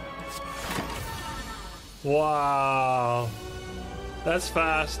 Wow. That's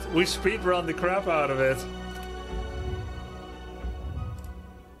fast. We speedrun the crap out of it.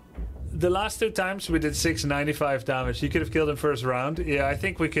 The last 2 times we did 695 damage. You could have killed him first round. Yeah, I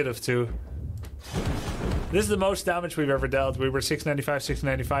think we could have too. This is the most damage we've ever dealt. We were 695,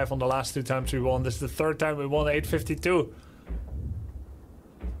 695 on the last 2 times we won. This is the 3rd time we won 852.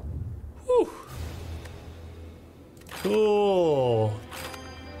 Whew. Cool.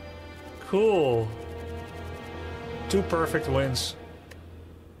 Cool. 2 perfect wins.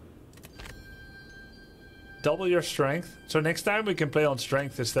 Double your strength. So next time we can play on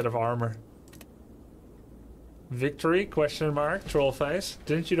strength instead of armor. Victory? Question mark. Troll face.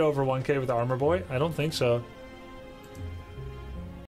 Didn't you do over 1k with armor boy? I don't think so.